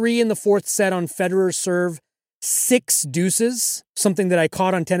 4-3 in the fourth set on Federer's serve, 6 deuces, something that I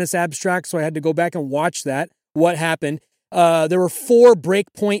caught on Tennis Abstract, so I had to go back and watch that, what happened. There were 4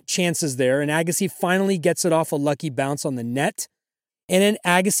 break point chances there, and Agassi finally gets it off a lucky bounce on the net, and then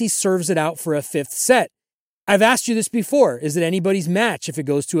Agassi serves it out for a fifth set. I've asked you this before. Is it anybody's match if it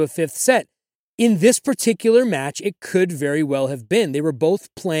goes to a fifth set? In this particular match, it could very well have been. They were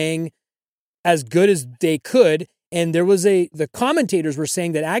both playing as good as they could, and the commentators were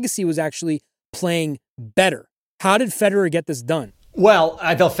saying that Agassi was actually playing better. How did Federer get this done? Well,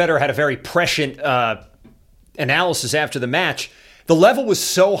 I thought Federer had a very prescient analysis after the match. The level was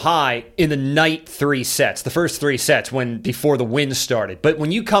so high in the night 3 sets, the first 3 sets before the wind started. But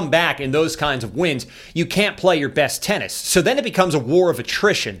when you come back in those kinds of winds, you can't play your best tennis. So then it becomes a war of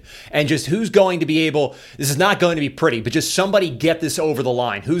attrition and just who's going to be able, this is not going to be pretty, but just somebody get this over the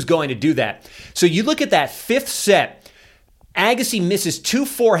line. Who's going to do that? So you look at that 5th set, Agassi misses 2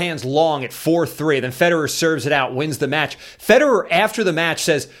 forehands long at 4-3. Then Federer serves it out, wins the match. Federer, after the match,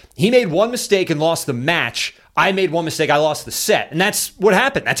 says he made one mistake and lost the match. I made one mistake, I lost the set. And that's what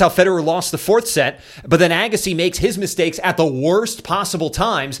happened. That's how Federer lost the 4th set. But then Agassi makes his mistakes at the worst possible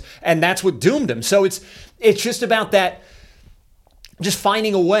times, and that's what doomed him. So it's just about that, just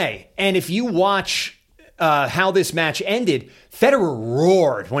finding a way. And if you watch how this match ended, Federer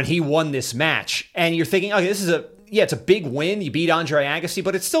roared when he won this match. And you're thinking, okay, it's a big win. You beat Andre Agassi,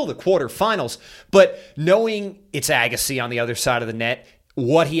 but it's still the quarterfinals. But knowing it's Agassi on the other side of the net,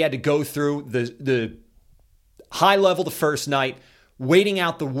 what he had to go through, the high level the first night, waiting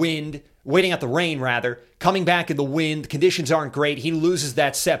out the rain, coming back in the wind, conditions aren't great. He loses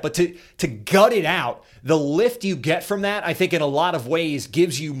that set. But to gut it out, the lift you get from that, I think in a lot of ways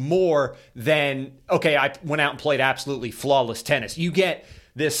gives you more than, okay, I went out and played absolutely flawless tennis. You get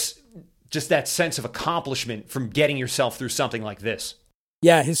just that sense of accomplishment from getting yourself through something like this.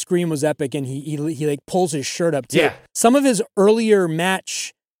 Yeah, his scream was epic, and he like pulls his shirt up too. Yeah. Some of his earlier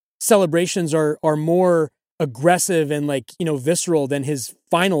match celebrations are more aggressive and visceral than his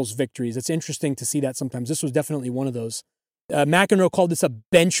finals victories. It's interesting to see that sometimes. This was definitely one of those. McEnroe called this a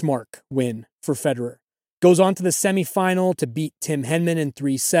benchmark win for Federer. Goes on to the semifinal to beat Tim Henman in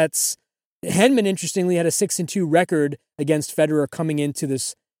 3 sets. Henman, interestingly, had a 6-2 record against Federer coming into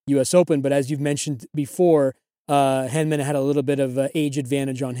this U.S. Open, but as you've mentioned before, Henman had a little bit of age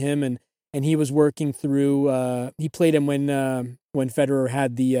advantage on him, and he was working through. He played him when Federer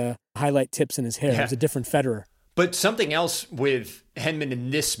had the highlight tips in his hair. Yeah. It was a different Federer. But something else with Henman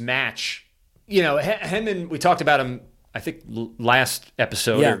in this match, Henman, we talked about him, I think, last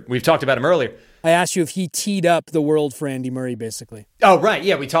episode. Yeah. Or we've talked about him earlier. I asked you if he teed up the world for Andy Murray, basically. Oh, right.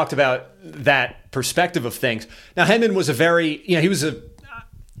 Yeah, we talked about that perspective of things. Now, Henman was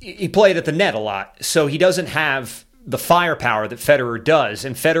he played at the net a lot, so he doesn't have the firepower that Federer does.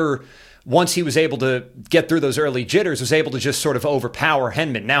 And Federer once he was able to get through those early jitters, was able to just sort of overpower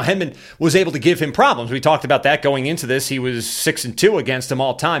Henman. Now, Henman was able to give him problems. We talked about that going into this. He was 6-2 against him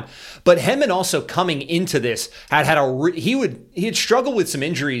all time. But Henman also coming into this he had struggled with some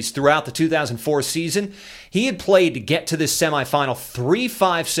injuries throughout the 2004 season. He had played to get to this semifinal 3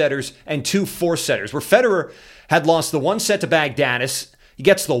 5-setters and 2 4-setters, where Federer had lost the 1 set to Baghdanis. He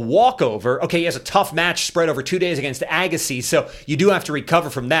gets the walkover. Okay, he has a tough match spread over 2 days against Agassi, so you do have to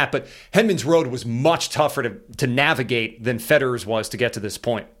recover from that. But Henman's road was much tougher to navigate than Federer's was to get to this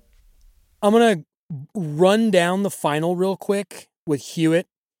point. I'm going to run down the final real quick with Hewitt,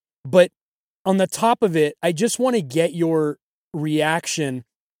 but on the top of it, I just want to get your reaction.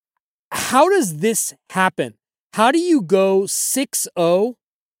 How does this happen? How do you go 6-0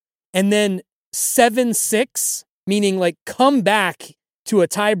 and then 7-6, meaning like come back to a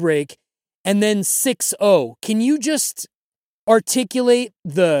tiebreak, and then 6-0. Can you just articulate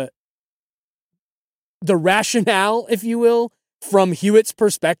the rationale, if you will, from Hewitt's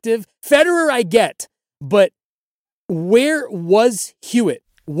perspective? Federer, I get, but where was Hewitt?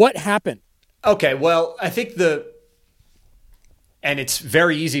 What happened? Okay, well, I think and it's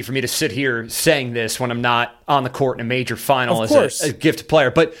very easy for me to sit here saying this when I'm not on the court in a major final as a gifted player,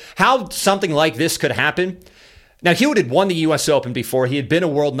 but how something like this could happen. Now, Hewitt had won the U.S. Open before. He had been a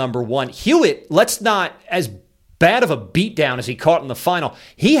world number 1. Hewitt, let's not, as bad of a beatdown as he caught in the final,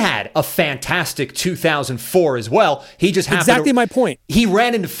 he had a fantastic 2004 as well. He just happened exactly my point. He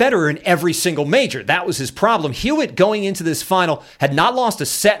ran into Federer in every single major. That was his problem. Hewitt, going into this final, had not lost a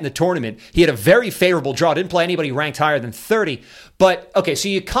set in the tournament. He had a very favorable draw. Didn't play anybody ranked higher than 30. But, okay, so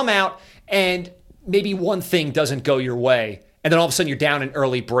you come out and maybe one thing doesn't go your way, and then all of a sudden you're down an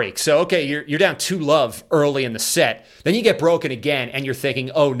early break. So, okay, you're down 2-love early in the set. Then you get broken again, and you're thinking,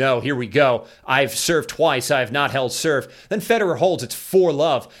 oh no, here we go. I've served twice. I have not held serve. Then Federer holds. It's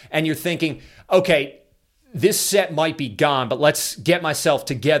 4-love. And you're thinking, okay, this set might be gone, but let's get myself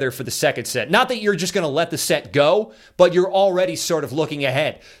together for the second set. Not that you're just going to let the set go, but you're already sort of looking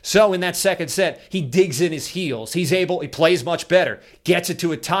ahead. So in that second set, he digs in his heels. He plays much better, gets it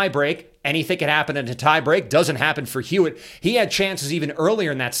to a tiebreak. Anything can happen in a tiebreak. Doesn't happen for Hewitt. He had chances even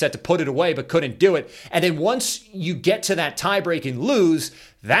earlier in that set to put it away, but couldn't do it. And then once you get to that tiebreak and lose,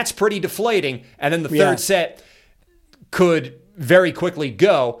 that's pretty deflating. And then the third set could very quickly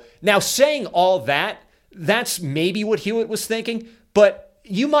go. Now, saying all that, that's maybe what Hewitt was thinking, but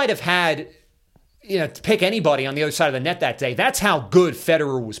you might have had, to pick anybody on the other side of the net that day. That's how good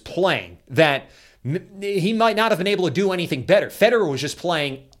Federer was playing, that he might not have been able to do anything better. Federer was just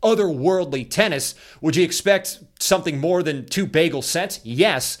playing otherworldly tennis. Would you expect something more than 2 bagel sets?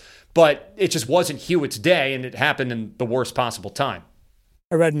 Yes, but it just wasn't Hewitt's day, and it happened in the worst possible time.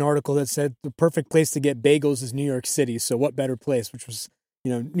 I read an article that said the perfect place to get bagels is New York City, so what better place, which was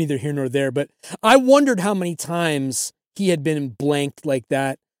neither here nor there. But I wondered how many times he had been blanked like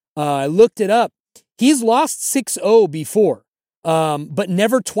that. I looked it up. He's lost 6-0 before, but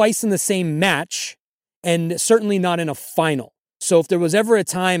never twice in the same match, and certainly not in a final. So if there was ever a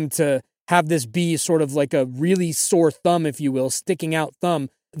time to have this be sort of like a really sore thumb, if you will, sticking out thumb,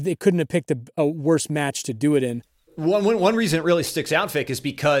 they couldn't have picked a worse match to do it in. One reason it really sticks out, Vic, is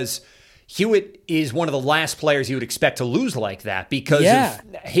because Hewitt is one of the last players you would expect to lose like that, because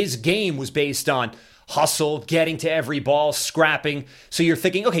his game was based on hustle, getting to every ball, scrapping. So you're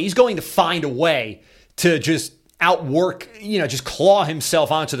thinking, okay, he's going to find a way to just outwork, just claw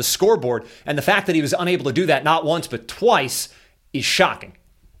himself onto the scoreboard. And the fact that he was unable to do that not once but twice is shocking.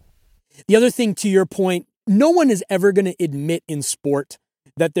 The other thing, to your point, no one is ever going to admit in sport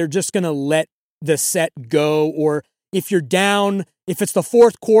that they're just going to let the set go, or if you're down, if it's the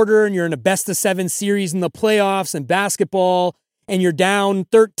fourth quarter and you're in a best-of-7 series in the playoffs and basketball, and you're down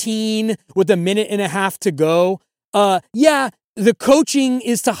 13 with a minute and a half to go, the coaching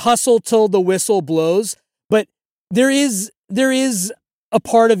is to hustle till the whistle blows, but there is a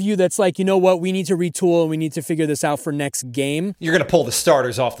part of you that's like, you know what, we need to retool and we need to figure this out for next game. You're going to pull the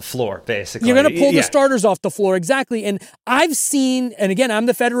starters off the floor, basically. You're going to pull the starters off the floor, exactly. And I've seen, and again, I'm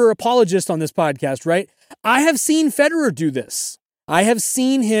the Federer apologist on this podcast, right? I have seen Federer do this. I have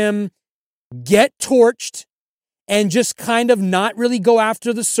seen him get torched and just kind of not really go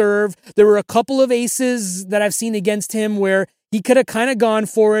after the serve. There were a couple of aces that I've seen against him where he could have kind of gone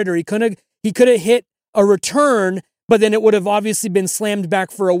for it, or he could have hit a return, but then it would have obviously been slammed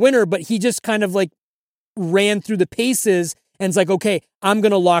back for a winner, but he just kind of like ran through the paces and it's like, okay, I'm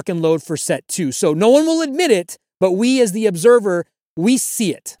going to lock and load for set 2. So no one will admit it, but we as the observer, we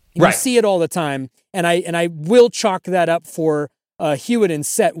see it. Right. We see it all the time. And I will chalk that up for Hewitt in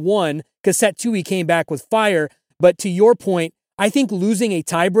set 1, because set 2 he came back with fire. But to your point, I think losing a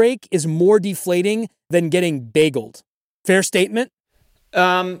tiebreak is more deflating than getting bageled. Fair statement?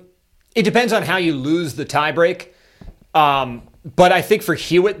 It depends on how you lose the tiebreak. But I think for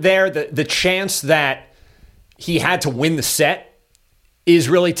Hewitt there, the chance that he had to win the set is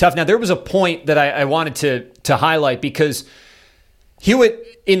really tough. Now, there was a point that I wanted to highlight because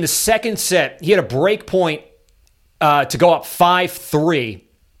Hewitt, in the second set, he had a break point to go up 5-3.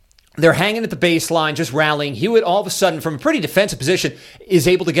 They're hanging at the baseline, just rallying. Hewitt, all of a sudden, from a pretty defensive position, is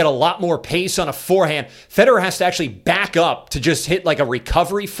able to get a lot more pace on a forehand. Federer has to actually back up to just hit like a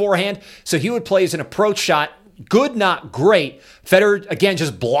recovery forehand. So Hewitt plays an approach shot. Good, not great. Federer, again,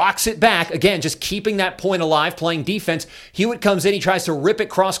 just blocks it back. Again, just keeping that point alive, playing defense. Hewitt comes in, he tries to rip it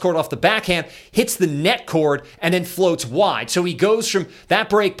cross-court off the backhand, hits the net cord, and then floats wide. So he goes from that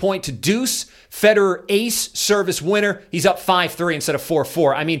break point to deuce. Federer, ace, service winner. He's up 5-3 instead of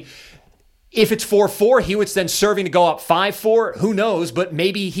 4-4. I mean, if it's 4-4, Hewitt's then serving to go up 5-4. Who knows? But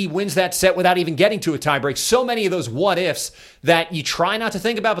maybe he wins that set without even getting to a tiebreak. So many of those what-ifs that you try not to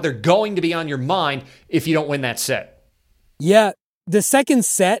think about, but they're going to be on your mind if you don't win that set. Yeah, the second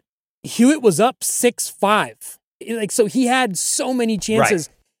set, Hewitt was up 6-5. So he had so many chances,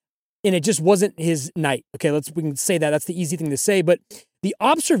 right, and it just wasn't his night. Okay, we can say that. That's the easy thing to say. But the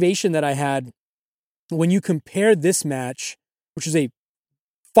observation that I had when you compare this match, which is a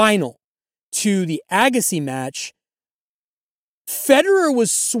final, to the Agassi match, Federer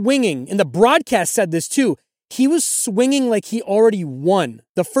was swinging, and the broadcast said this too, he was swinging like he already won.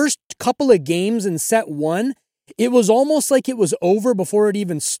 The first couple of games in set one, it was almost like it was over before it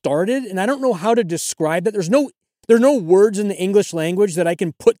even started, and I don't know how to describe that. There are no words in the English language that I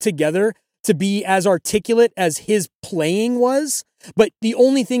can put together to be as articulate as his playing was, but the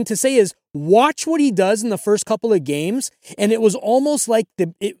only thing to say is watch what he does in the first couple of games, and it was almost like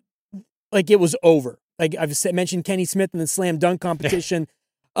it was over. Like I've mentioned Kenny Smith in the slam dunk competition.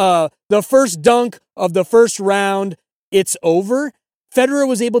 The first dunk of the first round, it's over. Federer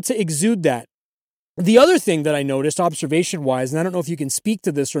was able to exude that. The other thing that I noticed observation-wise, and I don't know if you can speak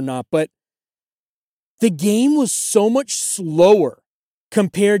to this or not, but the game was so much slower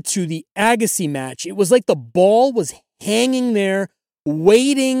compared to the Agassi match. It was like the ball was hanging there,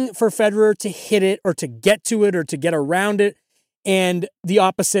 waiting for Federer to hit it or to get to it or to get around it. And the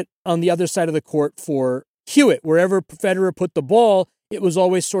opposite on the other side of the court for Hewitt. Wherever Federer put the ball, it was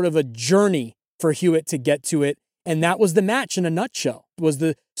always sort of a journey for Hewitt to get to it. And that was the match in a nutshell. It was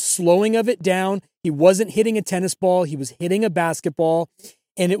the slowing of it down. He wasn't hitting a tennis ball. He was hitting a basketball.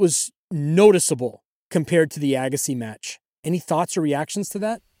 And it was noticeable compared to the Agassi match. Any thoughts or reactions to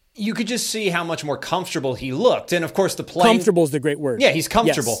that? You could just see how much more comfortable he looked. And of course, the playing... Comfortable is the great word. Yeah, he's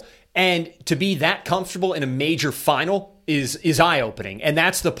comfortable. Yes. And to be that comfortable in a major final is eye-opening. And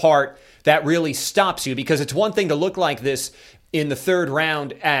that's the part that really stops you, because it's one thing to look like this in the third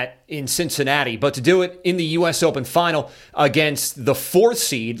round in Cincinnati, but to do it in the U.S. Open final against the fourth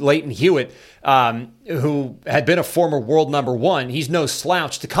seed, Leighton Hewitt, who had been a former world number one, he's no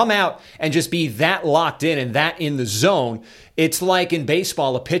slouch, to come out and just be that locked in and that in the zone. It's like in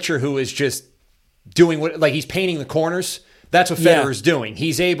baseball, a pitcher who is just doing he's painting the corners. That's what Federer's doing.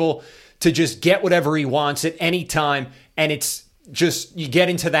 He's able to just get whatever he wants at any time, and it's just, you get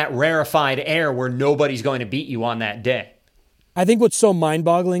into that rarefied air where nobody's going to beat you on that day. I think what's so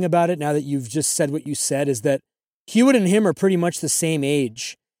mind-boggling about it, now that you've just said what you said, is that Hewitt and him are pretty much the same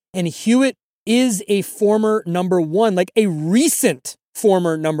age. And Hewitt is a former number one, like a recent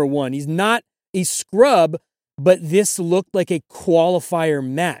former number one. He's not a scrub, but this looked like a qualifier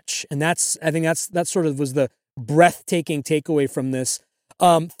match. And I think that sort of was the breathtaking takeaway from this.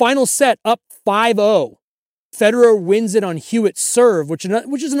 Final set, up 5-0. Federer wins it on Hewitt's serve, which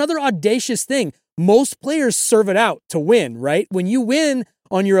is another audacious thing. Most players serve it out to win, right? When you win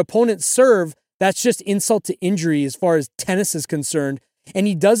on your opponent's serve, that's just insult to injury as far as tennis is concerned. And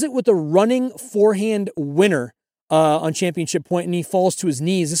he does it with a running forehand winner on championship point, and he falls to his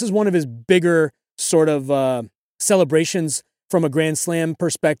knees. This is one of his bigger sort of celebrations from a Grand Slam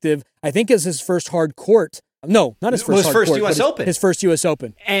perspective. I think it's his first hard court. No, not his first hard court. US Open. His first U.S.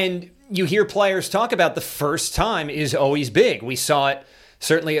 Open. And you hear players talk about the first time is always big. We saw it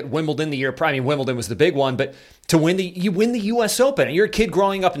certainly at Wimbledon the year prior. I mean, Wimbledon was the big one, but you win the U.S. Open. And you're a kid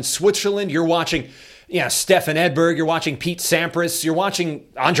growing up in Switzerland. You're watching, Stefan Edberg. You're watching Pete Sampras. You're watching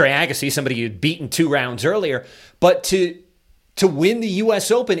Andre Agassi, somebody you'd beaten 2 rounds earlier. But to win the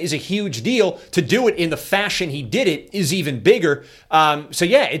U.S. Open is a huge deal. To do it in the fashion he did it is even bigger.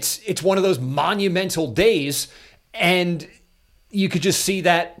 It's one of those monumental days, and you could just see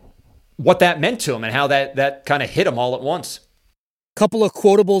what that meant to him and how that kind of hit him all at once. Couple of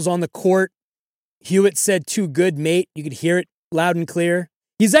quotables on the court. Hewitt said, "Too good, mate." You could hear it loud and clear.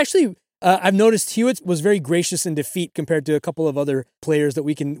 He's actually, I've noticed Hewitt was very gracious in defeat compared to a couple of other players that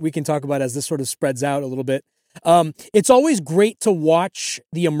we can talk about as this sort of spreads out a little bit. It's always great to watch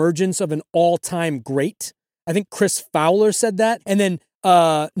the emergence of an all-time great. I think Chris Fowler said that. And then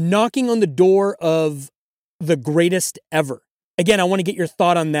knocking on the door of the greatest ever. Again, I want to get your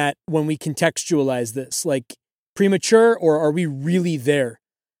thought on that when we contextualize this. Like, premature, or are we really there?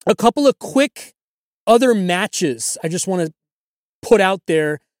 A couple of quick other matches I just want to put out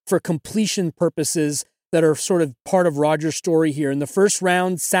there for completion purposes that are sort of part of Roger's story here. In the first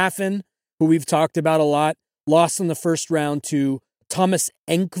round, Safin, who we've talked about a lot, lost in the first round to Thomas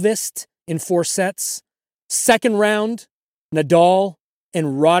Enqvist in 4 sets. Second round, Nadal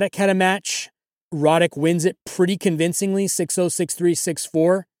and Roddick had a match. Roddick wins it pretty convincingly, 6-0, 6-3,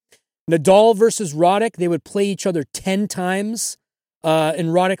 6-4. Nadal versus Roddick, they would play each other 10 times in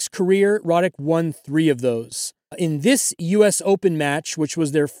Roddick's career. Roddick won 3 of those. In this U.S. Open match, which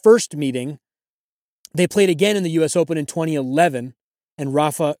was their first meeting, they played again in the U.S. Open in 2011, and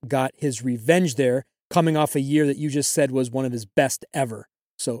Rafa got his revenge there, coming off a year that you just said was one of his best ever.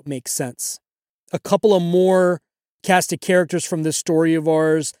 So it makes sense. A couple of more cast of characters from this story of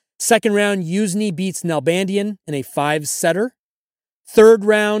ours. Second round, Youzhny beats Nalbandian in a 5-setter. Third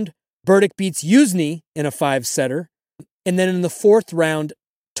round, Berdych beats Youzhny in a 5-setter. And then in the fourth round,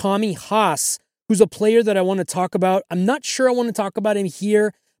 Tommy Haas, who's a player that I want to talk about. I'm not sure I want to talk about him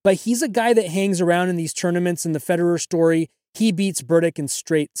here, but he's a guy that hangs around in these tournaments in the Federer story. He beats Berdych in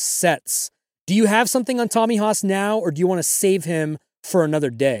straight sets. Do you have something on Tommy Haas now, or do you want to save him for another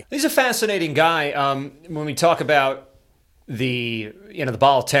day? He's a fascinating guy. When we talk about the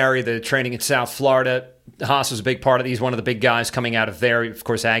Bollettieri, the training in South Florida, Haas was a big part of it. He's one of the big guys coming out of there. Of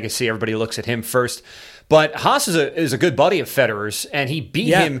course, Agassi, everybody looks at him first. But Haas is a good buddy of Federer's, and he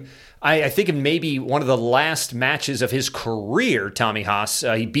beat him, I think, in maybe one of the last matches of his career, Tommy Haas.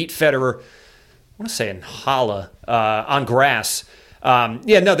 He beat Federer, I want to say in Halle, on grass. And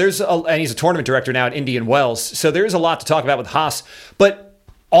he's a tournament director now at Indian Wells. So there's a lot to talk about with Haas. But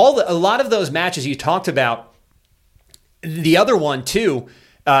a lot of those matches you talked about, the other one too,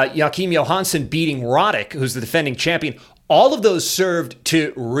 Joachim Johansson beating Roddick, who's the defending champion, all of those served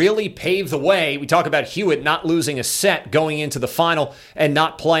to really pave the way. We talk about Hewitt not losing a set going into the final and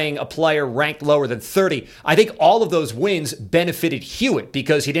not playing a player ranked lower than 30. I think all of those wins benefited Hewitt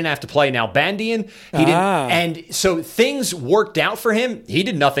because he didn't have to play Nalbandian. And so things worked out for him. He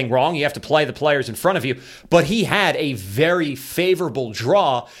did nothing wrong. You have to play the players in front of you. But he had a very favorable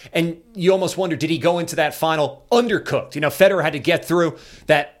draw. And you almost wonder, did he go into that final undercooked? Federer had to get through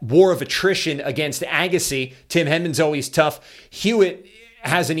that war of attrition against Agassi. Tim Henman's always tough. Hewitt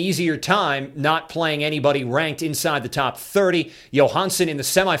has an easier time not playing anybody ranked inside the top 30. Johansson in the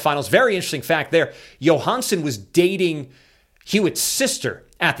semifinals. Very interesting fact there. Johansson was dating Hewitt's sister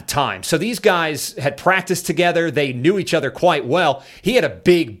at the time. So these guys had practiced together. They knew each other quite well. He had a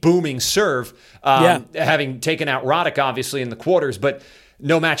big booming serve, having taken out Roddick, obviously, in the quarters, but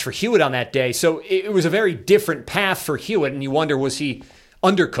no match for Hewitt on that day. So it was a very different path for Hewitt, and you wonder, was he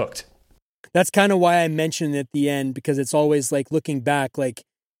undercooked? That's kind of why I mentioned at the end, because it's always like looking back, like,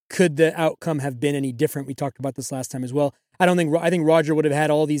 could the outcome have been any different? We talked about this last time as well. I think Roger would have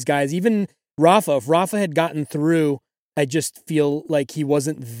had all these guys, even Rafa. If Rafa had gotten through, I just feel like he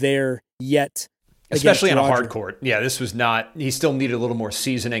wasn't there yet. Especially on a hard court. Yeah, this was not, he still needed a little more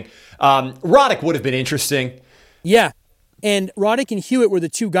seasoning. Roddick would have been interesting. Yeah. And Roddick and Hewitt were the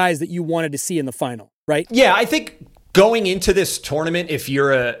two guys that you wanted to see in the final, right? Yeah, I think going into this tournament, if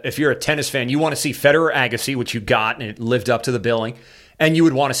you're a tennis fan, you want to see Federer Agassi, which you got, and it lived up to the billing. And you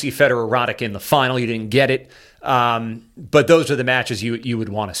would want to see Federer Roddick in the final. You didn't get it. But those are the matches you would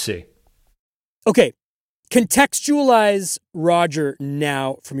want to see. Okay. Contextualize Roger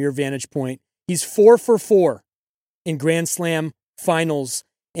now from your vantage point. He's 4 for 4 in Grand Slam finals,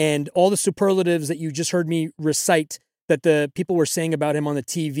 and all the superlatives that you just heard me recite that the people were saying about him on the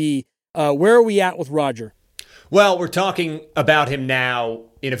TV. Where are we at with Roger? Well, we're talking about him now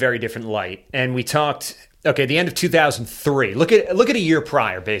in a very different light. And we talked, the end of 2003. Look at a year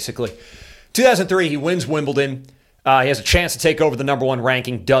prior, basically. 2003, he wins Wimbledon. He has a chance to take over the number 1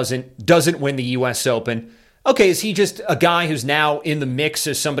 ranking, doesn't win the U.S. Open. Okay, is he just a guy who's now in the mix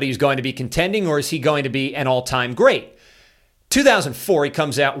as somebody who's going to be contending, or is he going to be an all-time great? 2004, he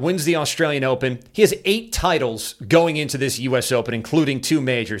comes out, wins the Australian Open. He has 8 titles going into this U.S. Open, including 2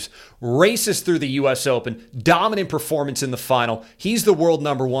 majors. Races through the U.S. Open. Dominant performance in the final. He's the world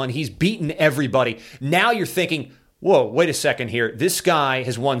number 1. He's beaten everybody. Now you're thinking, whoa, wait a second here. This guy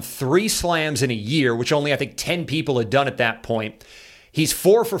has won 3 slams in a year, which only I think 10 people had done at that point. He's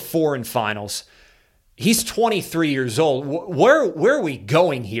 4 for 4 in finals. He's 23 years old. Where are we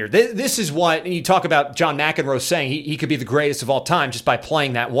going here? This is what, and you talk about John McEnroe saying he could be the greatest of all time just by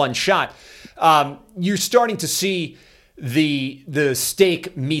playing that one shot. You're starting to see the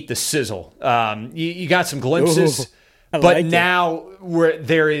steak meet the sizzle. You got some glimpses, but now where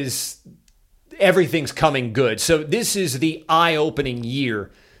there is everything's coming good. So this is the eye-opening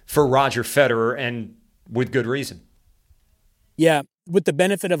year for Roger Federer, and with good reason. Yeah. With the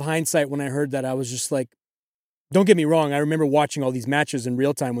benefit of hindsight, when I heard that, I was just like, don't get me wrong. I remember watching all these matches in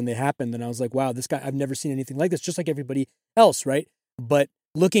real time when they happened. And I was like, wow, this guy, I've never seen anything like this, just like everybody else. Right. But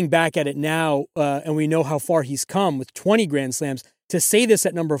looking back at it now, and we know how far he's come with 20 Grand Slams, to say this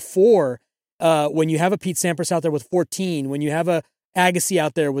at number 4, when you have a Pete Sampras out there with 14, when you have a Agassi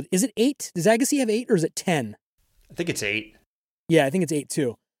out there with, is it 8? Does Agassi have 8 or is it 10? I think it's 8. Yeah, I think it's 8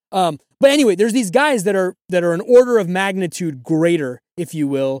 too. But anyway, there's these guys that are an order of magnitude greater, if you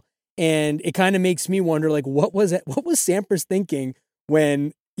will, and it kind of makes me wonder, like, what was Sampras thinking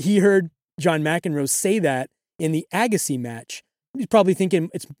when he heard John McEnroe say that in the Agassi match? He's probably thinking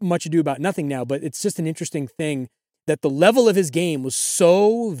it's much ado about nothing now, but it's just an interesting thing that the level of his game was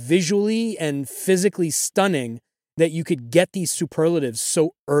so visually and physically stunning that you could get these superlatives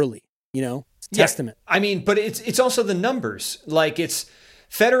so early. You know, it's a testament. I mean, but it's also the numbers. Like, it's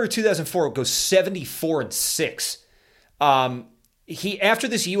Federer 2004 goes 74-6. He, after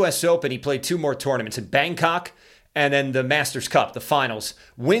this U.S. Open, he played 2 more tournaments in Bangkok and then the Masters Cup, the finals.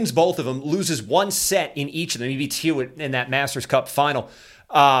 Wins both of them, loses 1 set in each of them. He beats Hewitt in that Masters Cup final.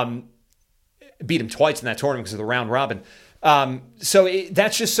 Beat him twice in that tournament because of the round robin.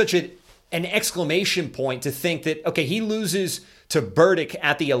 That's just such an exclamation point to think that, okay, he loses to Burdick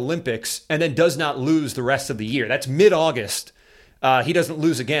at the Olympics and then does not lose the rest of the year. That's mid-August. He doesn't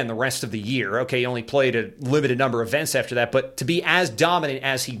lose again the rest of the year. Okay, he only played a limited number of events after that, but to be as dominant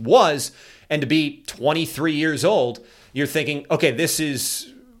as he was and to be 23 years old, you're thinking, okay,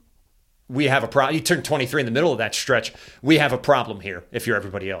 we have a problem. You turned 23 in the middle of that stretch. We have a problem here if you're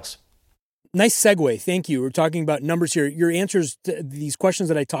everybody else. Nice segue. Thank you. We're talking about numbers here. Your answers to these questions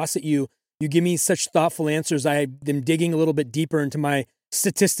that I toss at you, you give me such thoughtful answers. I am digging a little bit deeper into my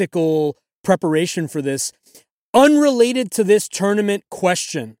statistical preparation for this. Unrelated to this tournament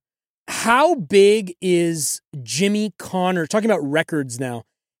question, how big is Jimmy Connor, talking about records now,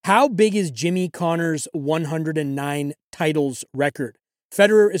 how big is Jimmy Connor's 109 titles record?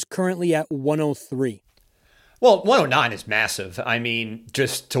 Federer is currently at 103. Well, 109 is massive. I mean,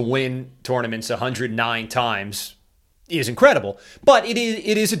 just to win tournaments 109 times is incredible. But it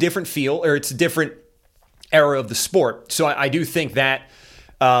is a different feel, or it's a different era of the sport. So I do think that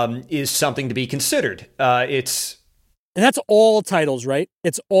is something to be considered. And that's all titles, right?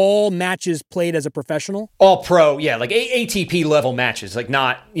 It's all matches played as a professional? All pro, yeah, like ATP level matches. Like,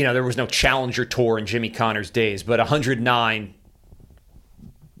 not, there was no Challenger Tour in Jimmy Connor's days, but 109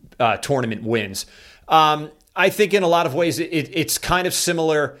 tournament wins. I think in a lot of ways it's kind of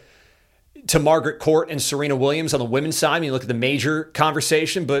similar to Margaret Court and Serena Williams on the women's side. I mean, you look at the major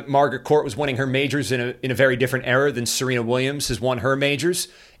conversation, but Margaret Court was winning her majors in a very different era than Serena Williams has won her majors.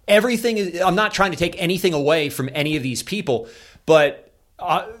 Everything is, I'm not trying to take anything away from any of these people, but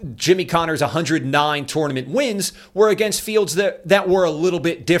Jimmy Connor's 109 tournament wins were against fields that were a little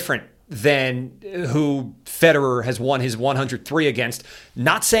bit different than who Federer has won his 103 against.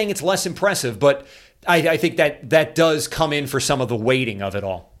 Not saying it's less impressive, but I think that does come in for some of the weighting of it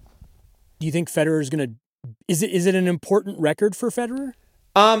all. Do you think Federer is going to... Is it an important record for Federer?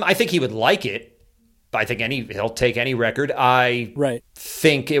 I think he would like it. I think he'll take any record. I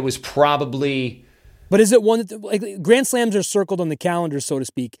think it was probably... But is it one that... Like, Grand Slams are circled on the calendar, so to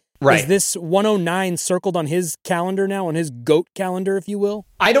speak. Right. Is this 109 circled on his calendar now, on his GOAT calendar, if you will?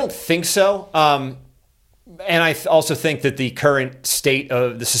 I don't think so. And I also think that the current state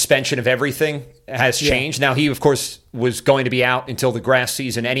of the suspension of everything has changed. Now, he, of course, was going to be out until the grass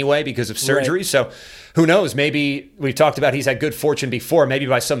season anyway because of surgery. Right. So who knows? Maybe we've talked about he's had good fortune before. Maybe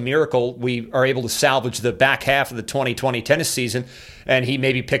by some miracle, we are able to salvage the back half of the 2020 tennis season, and he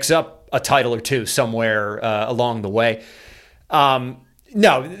maybe picks up a title or two somewhere along the way.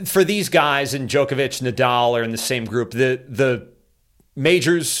 No, for these guys, and Djokovic, Nadal are in the same group. The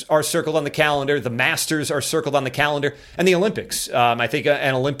majors are circled on the calendar. The Masters are circled on the calendar. And the Olympics. I think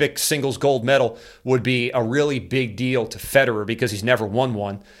an Olympic singles gold medal would be a really big deal to Federer because he's never won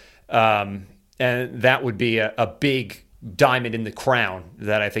one. And that would be a big diamond in the crown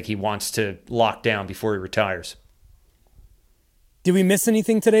that I think he wants to lock down before he retires. Did we miss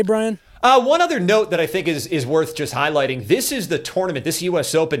anything today, Brian? One other note that I think is worth just highlighting. This is the tournament, this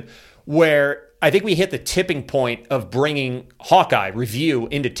U.S. Open, where I think we hit the tipping point of bringing Hawkeye Review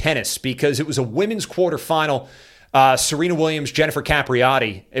into tennis because it was a women's quarterfinal. Serena Williams, Jennifer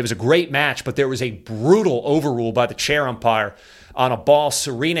Capriati. It was a great match, but there was a brutal overrule by the chair umpire on a ball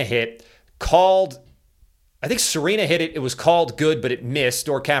Serena hit. I think Serena hit it. It was called good, but it missed.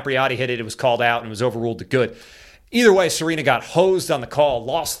 Or Capriati hit it. It was called out and was overruled to good. Either way, Serena got hosed on the call,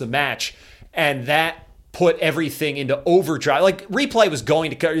 lost the match, and that put everything into overdrive. Like, replay was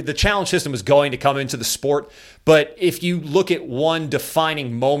going to, the challenge system was going to come into the sport, but if you look at one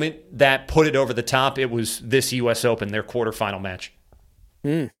defining moment that put it over the top, it was this U.S. Open, their quarterfinal match.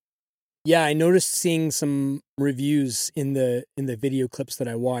 Yeah, I noticed seeing some reviews in the video clips that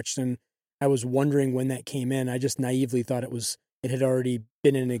I watched, and I was wondering when that came in. I just naively thought it had already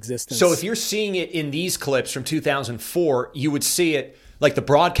been in existence. So if you're seeing it in these clips from 2004, you would see it like the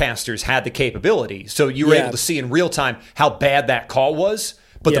broadcasters had the capability. So you were able to see in real time how bad that call was,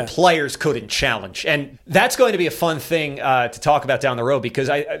 but the players couldn't challenge. And that's going to be a fun thing to talk about down the road because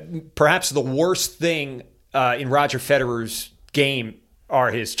perhaps the worst thing in Roger Federer's game are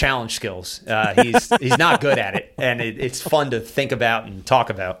his challenge skills. He's not good at it, and it's fun to think about and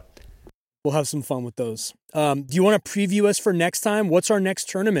talk about. We'll have some fun with those. Do you want to preview us for next time? What's our next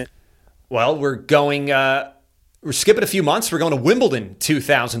tournament? Well, we're skipping a few months. We're going to Wimbledon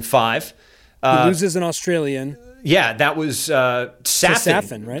 2005. He loses an Australian. Yeah, that was Safin.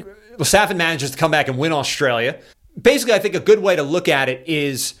 Safin, right? Well, Safin manages to come back and win Australia. Basically, I think a good way to look at it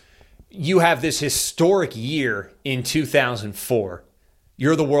is you have this historic year in 2004.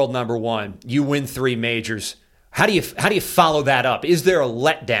 You're the world number one. You win 3 majors. How do you follow that up? Is there a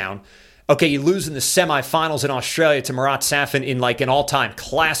letdown? Okay, you lose in the semifinals in Australia to Marat Safin in like an all-time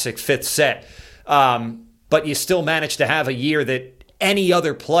classic 5th set. But you still manage to have a year that any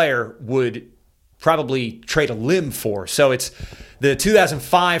other player would probably trade a limb for. So it's the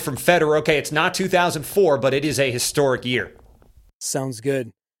 2005 from Federer. Okay, it's not 2004, but it is a historic year. Sounds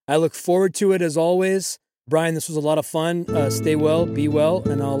good. I look forward to it as always. Brian, this was a lot of fun. Stay well, be well,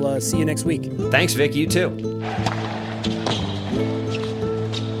 and I'll see you next week. Thanks, Vic. You too.